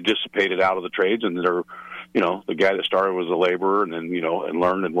dissipated out of the trades, and they're the guy that started was a laborer and then and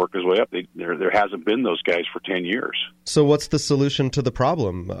learned and worked his way up. There hasn't been those guys for 10 years. So what's the solution to the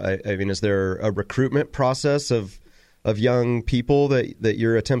problem? I mean, is there a recruitment process of young people that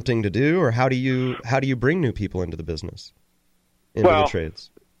you're attempting to do, or how do you bring new people into the business, into the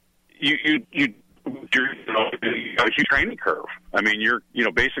trades? You got a huge training curve. I mean, you're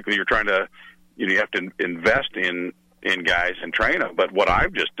trying to, you have to invest in guys and train them. But what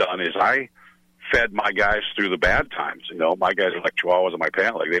I've just done is I fed my guys through the bad times. My guys are like chihuahuas in my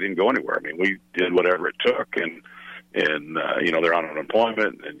pant leg. They didn't go anywhere. I mean, we did whatever it took, and they're on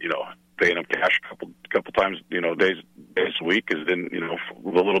unemployment, and paying them cash a couple times, days a week, is then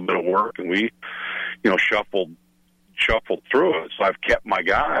with a little bit of work, and we shuffled through it. So I've kept my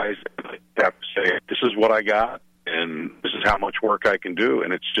guys, and I have to say, this is what I got, and this is how much work I can do,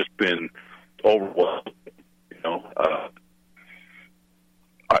 and it's just been overwhelming.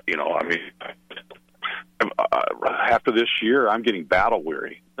 I mean, after this year, I'm getting battle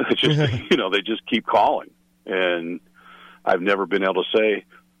weary. It's just, they just keep calling, and I've never been able to say,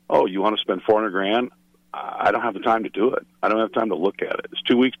 "Oh, you want to spend $400,000?" I don't have the time to do it. I don't have time to look at it. It's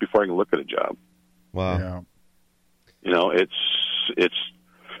 2 weeks before I can look at a job. Wow. Yeah.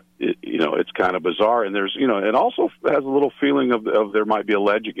 It's kind of bizarre, and there's, it also has a little feeling of there might be a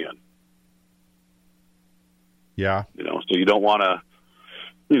ledge again. Yeah. So you don't want to,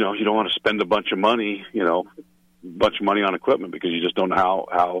 you don't want to spend a bunch of money, on equipment because you just don't know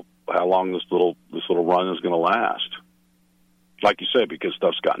how long this little run is going to last. Like you said, because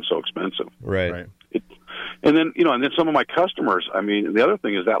stuff's gotten so expensive. Right. And then some of my customers. I mean, the other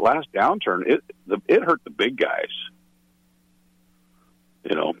thing is that last downturn, it hurt the big guys.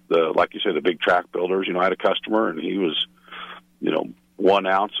 Like you said, the big track builders. I had a customer, and he was, 1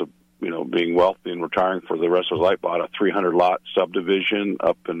 ounce of, being wealthy and retiring for the rest of his life, bought a 300 lot subdivision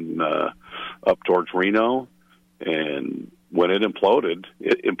up towards Reno, and when it imploded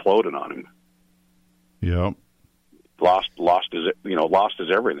on him. Yep. lost his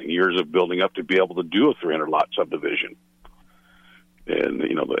everything. Years of building up to be able to do a 300 lot subdivision, and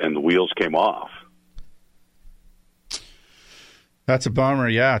the wheels came off. That's a bummer.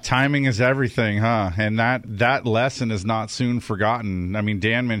 Yeah, timing is everything, huh? And that lesson is not soon forgotten. I mean,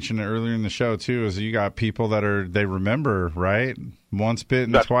 Dan mentioned it earlier in the show too. Is you got people they remember, right? Once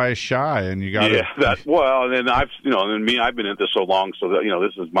bitten, twice shy, and you got to. Yeah, and I've been in this so long, so that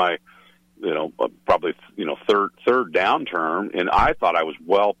this is my, probably third downturn, and I thought I was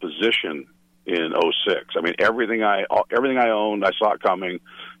well positioned in 2006. I mean, everything I owned, I saw it coming.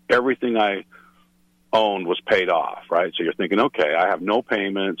 Everything I owned was paid off, right? So you're thinking, okay, I have no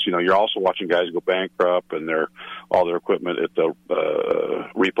payments. You're also watching guys go bankrupt and all their equipment at the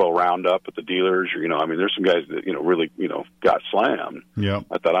repo roundup at the dealers. There's some guys that really got slammed. Yeah,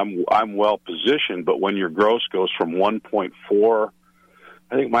 I thought I'm well positioned, but when your gross goes from 1.4,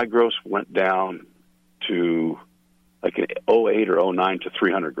 I think my gross went down to like an 08 or 09 to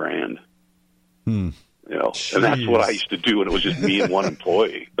 $300,000. And that's what I used to do when it was just me and one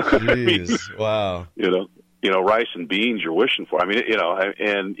employee. Wow. Rice and beans you're wishing for. I mean,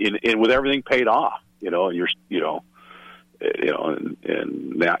 and with everything paid off, and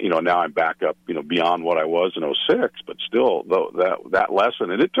now I'm back up, beyond what I was in 2006, but still that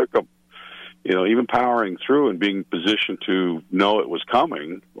lesson, and it took even powering through and being positioned to know it was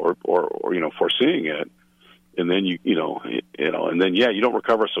coming or foreseeing it. And then you don't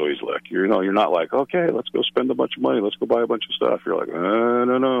recover so easily. You're not like, okay, let's go spend a bunch of money, let's go buy a bunch of stuff. You're like, I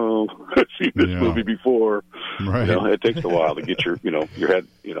don't know, I've seen this movie before. Right. It takes a while to get your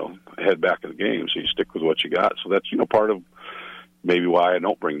head back in the game. So you stick with what you got. So that's part of maybe why I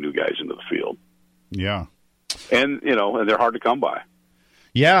don't bring new guys into the field. Yeah, and they're hard to come by.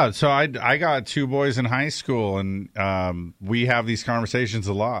 Yeah, so I got two boys in high school, and we have these conversations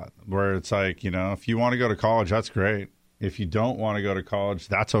a lot where it's like, if you want to go to college, that's great. If you don't want to go to college,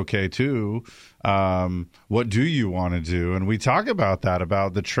 that's okay too. What do you want to do? And we talk about that,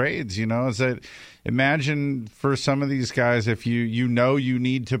 about the trades, is that imagine for some of these guys, if you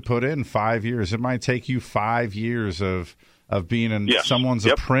need to put in 5 years, it might take you 5 years of being someone's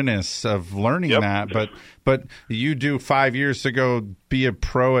apprentice, of learning that, but you do 5 years to go be a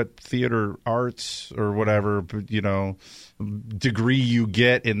pro at theater arts or whatever, degree you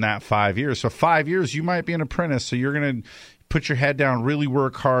get in that 5 years. So 5 years, you might be an apprentice. So you're going to put your head down, really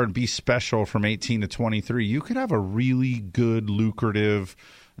work hard, be special from 18 to 23. You could have a really good, lucrative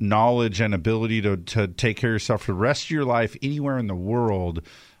knowledge and ability to take care of yourself for the rest of your life anywhere in the world.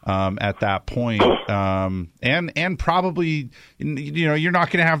 At that point, and probably, you're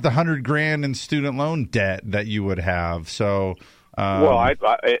not going to have the $100,000 in student loan debt that you would have. So,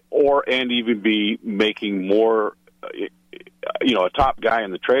 and even be making more. A top guy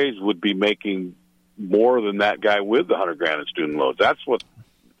in the trades would be making more than that guy with the $100,000 in student loans. That's what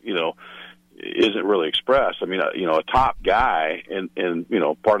isn't really expressed. I mean, a top guy, and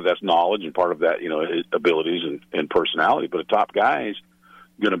part of that's knowledge, and part of that, his abilities and personality. But a top guy is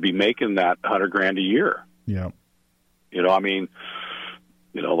going to be making that $100,000 a year. Yeah.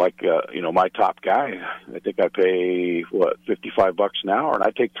 My top guy, I think I pay $55 an hour, and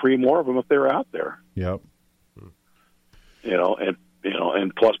I take 3 more of them if they're out there. Yep.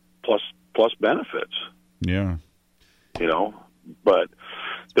 And plus benefits. Yeah. But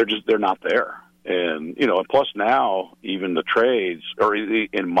they're not there. And, and plus now even the trades, or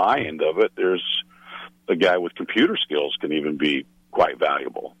in my end of it, there's a guy with computer skills can even be quite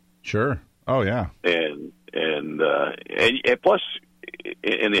valuable. Sure. Oh yeah. And plus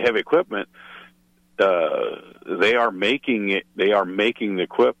in the heavy equipment, they are making it. They are making the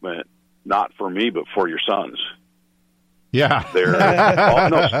equipment not for me, but for your sons. Yeah. They're.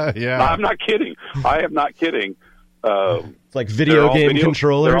 Yeah. I'm not kidding. I am not kidding. It's like video game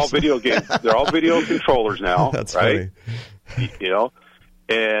controllers. They're all video game. They're all video controllers now. That's right. Funny.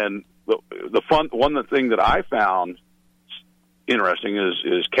 And the thing that I found interesting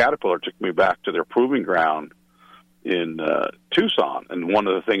is Caterpillar took me back to their proving ground in Tucson, and one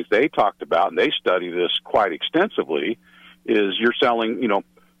of the things they talked about, and they study this quite extensively, is you're selling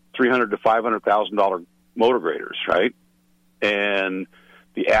 $300,000 to $500,000 motor graders, right? And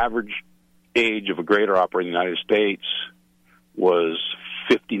the average age of a grader operating in the United States was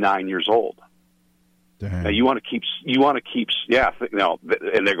 59 years old. Damn. Now you want to keep,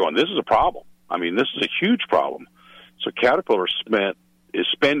 and they're going, this is a problem. I mean, this is a huge problem. So Caterpillar is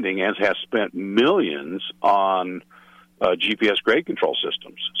spending and has spent millions on GPS grade control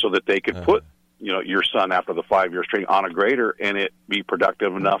systems so that they could put your son after the 5 years training on a grader and it be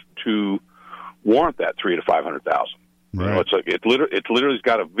productive enough to warrant that $300,000 to $500,000. Right. It's like it literally's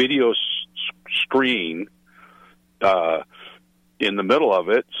got a video screen in the middle of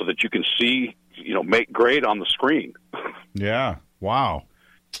it so that you can see, make grade on the screen. Yeah. Wow.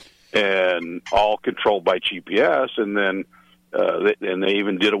 And all controlled by GPS. And then, they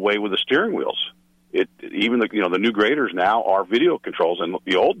even did away with the steering wheels. Even the new graders now are video controls, and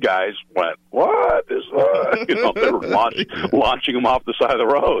the old guys went, "What is that?" They were launching them off the side of the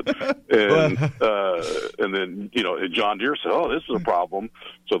road, and then John Deere said, "Oh, this is a problem,"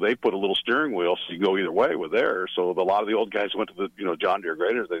 so they put a little steering wheel so you go either way with theirs. So a lot of the old guys went to the John Deere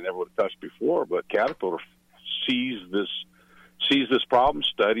graders they never would have touched before, but Caterpillar sees this problem,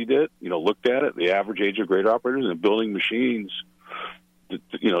 studied it, looked at it, the average age of grader operators, and building machines. To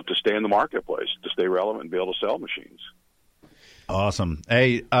stay in the marketplace, to stay relevant and be able to sell machines. Awesome.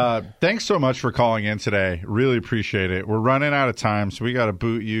 Hey, thanks so much for calling in today. Really appreciate it. We're running out of time, so we got to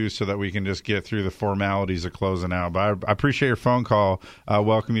boot you so that we can just get through the formalities of closing out. But I appreciate your phone call.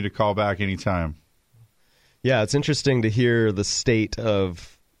 Welcome you to call back anytime. Yeah, it's interesting to hear the state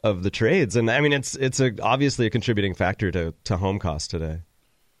of the trades. And, I mean, it's obviously a contributing factor to home costs today.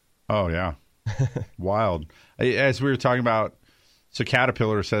 Oh, yeah. Wild. As we were talking about, so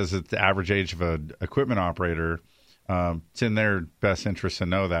Caterpillar says that the average age of an equipment operator, it's in their best interest to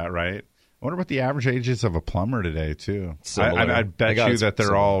know that, right? I wonder what the average age is of a plumber today, too. I bet you that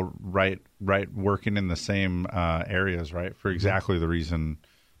they're all right working in the same areas, right, for exactly the reason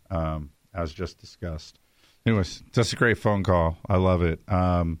as just discussed. Anyways, that's a great phone call. I love it.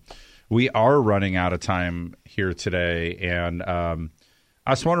 We are running out of time here today, and I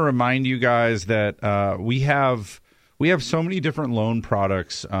just want to remind you guys that we have so many different loan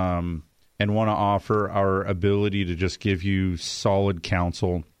products and want to offer our ability to just give you solid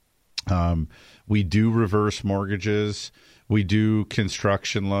counsel. We do reverse mortgages. We do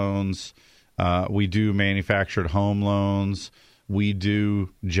construction loans. We do manufactured home loans. We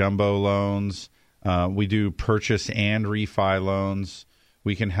do jumbo loans. We do purchase and refi loans.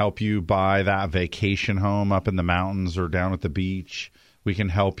 We can help you buy that vacation home up in the mountains or down at the beach. We can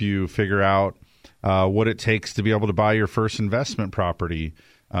help you figure out what it takes to be able to buy your first investment property.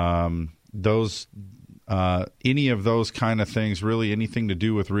 Any of those kind of things, really anything to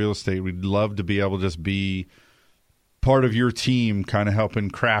do with real estate, we'd love to be able to just be part of your team, kind of helping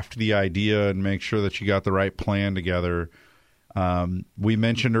craft the idea and make sure that you got the right plan together. We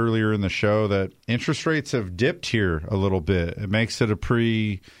mentioned earlier in the show that interest rates have dipped here a little bit. It makes it a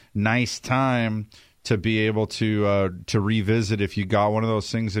pretty nice time to be able to revisit if you got one of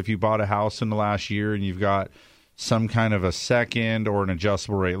those things. If you bought a house in the last year and you've got some kind of a second or an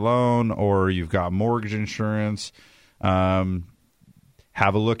adjustable rate loan, or you've got mortgage insurance, have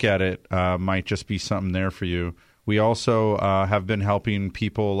a look at it. Might just be something there for you. We also have been helping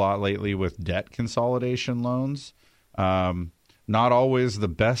people a lot lately with debt consolidation loans. Not always the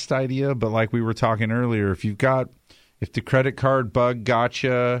best idea, but like we were talking earlier, if the credit card bug got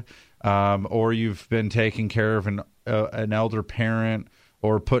you, or you've been taking care of an elder parent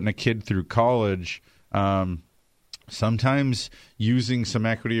or putting a kid through college, sometimes using some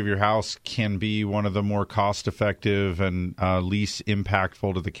equity of your house can be one of the more cost-effective and least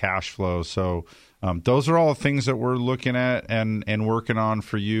impactful to the cash flow. So those are all things that we're looking at and working on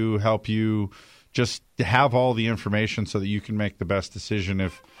for you, help you just have all the information so that you can make the best decision.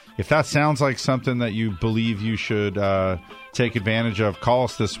 If that sounds like something that you believe you should take advantage of, call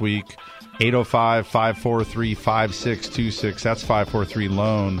us this week, 805-543-5626. That's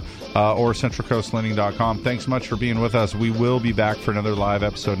 543-LOAN, or centralcoastlending.com. Thanks much for being with us. We will be back for another live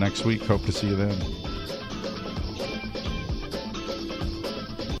episode next week. Hope to see you then.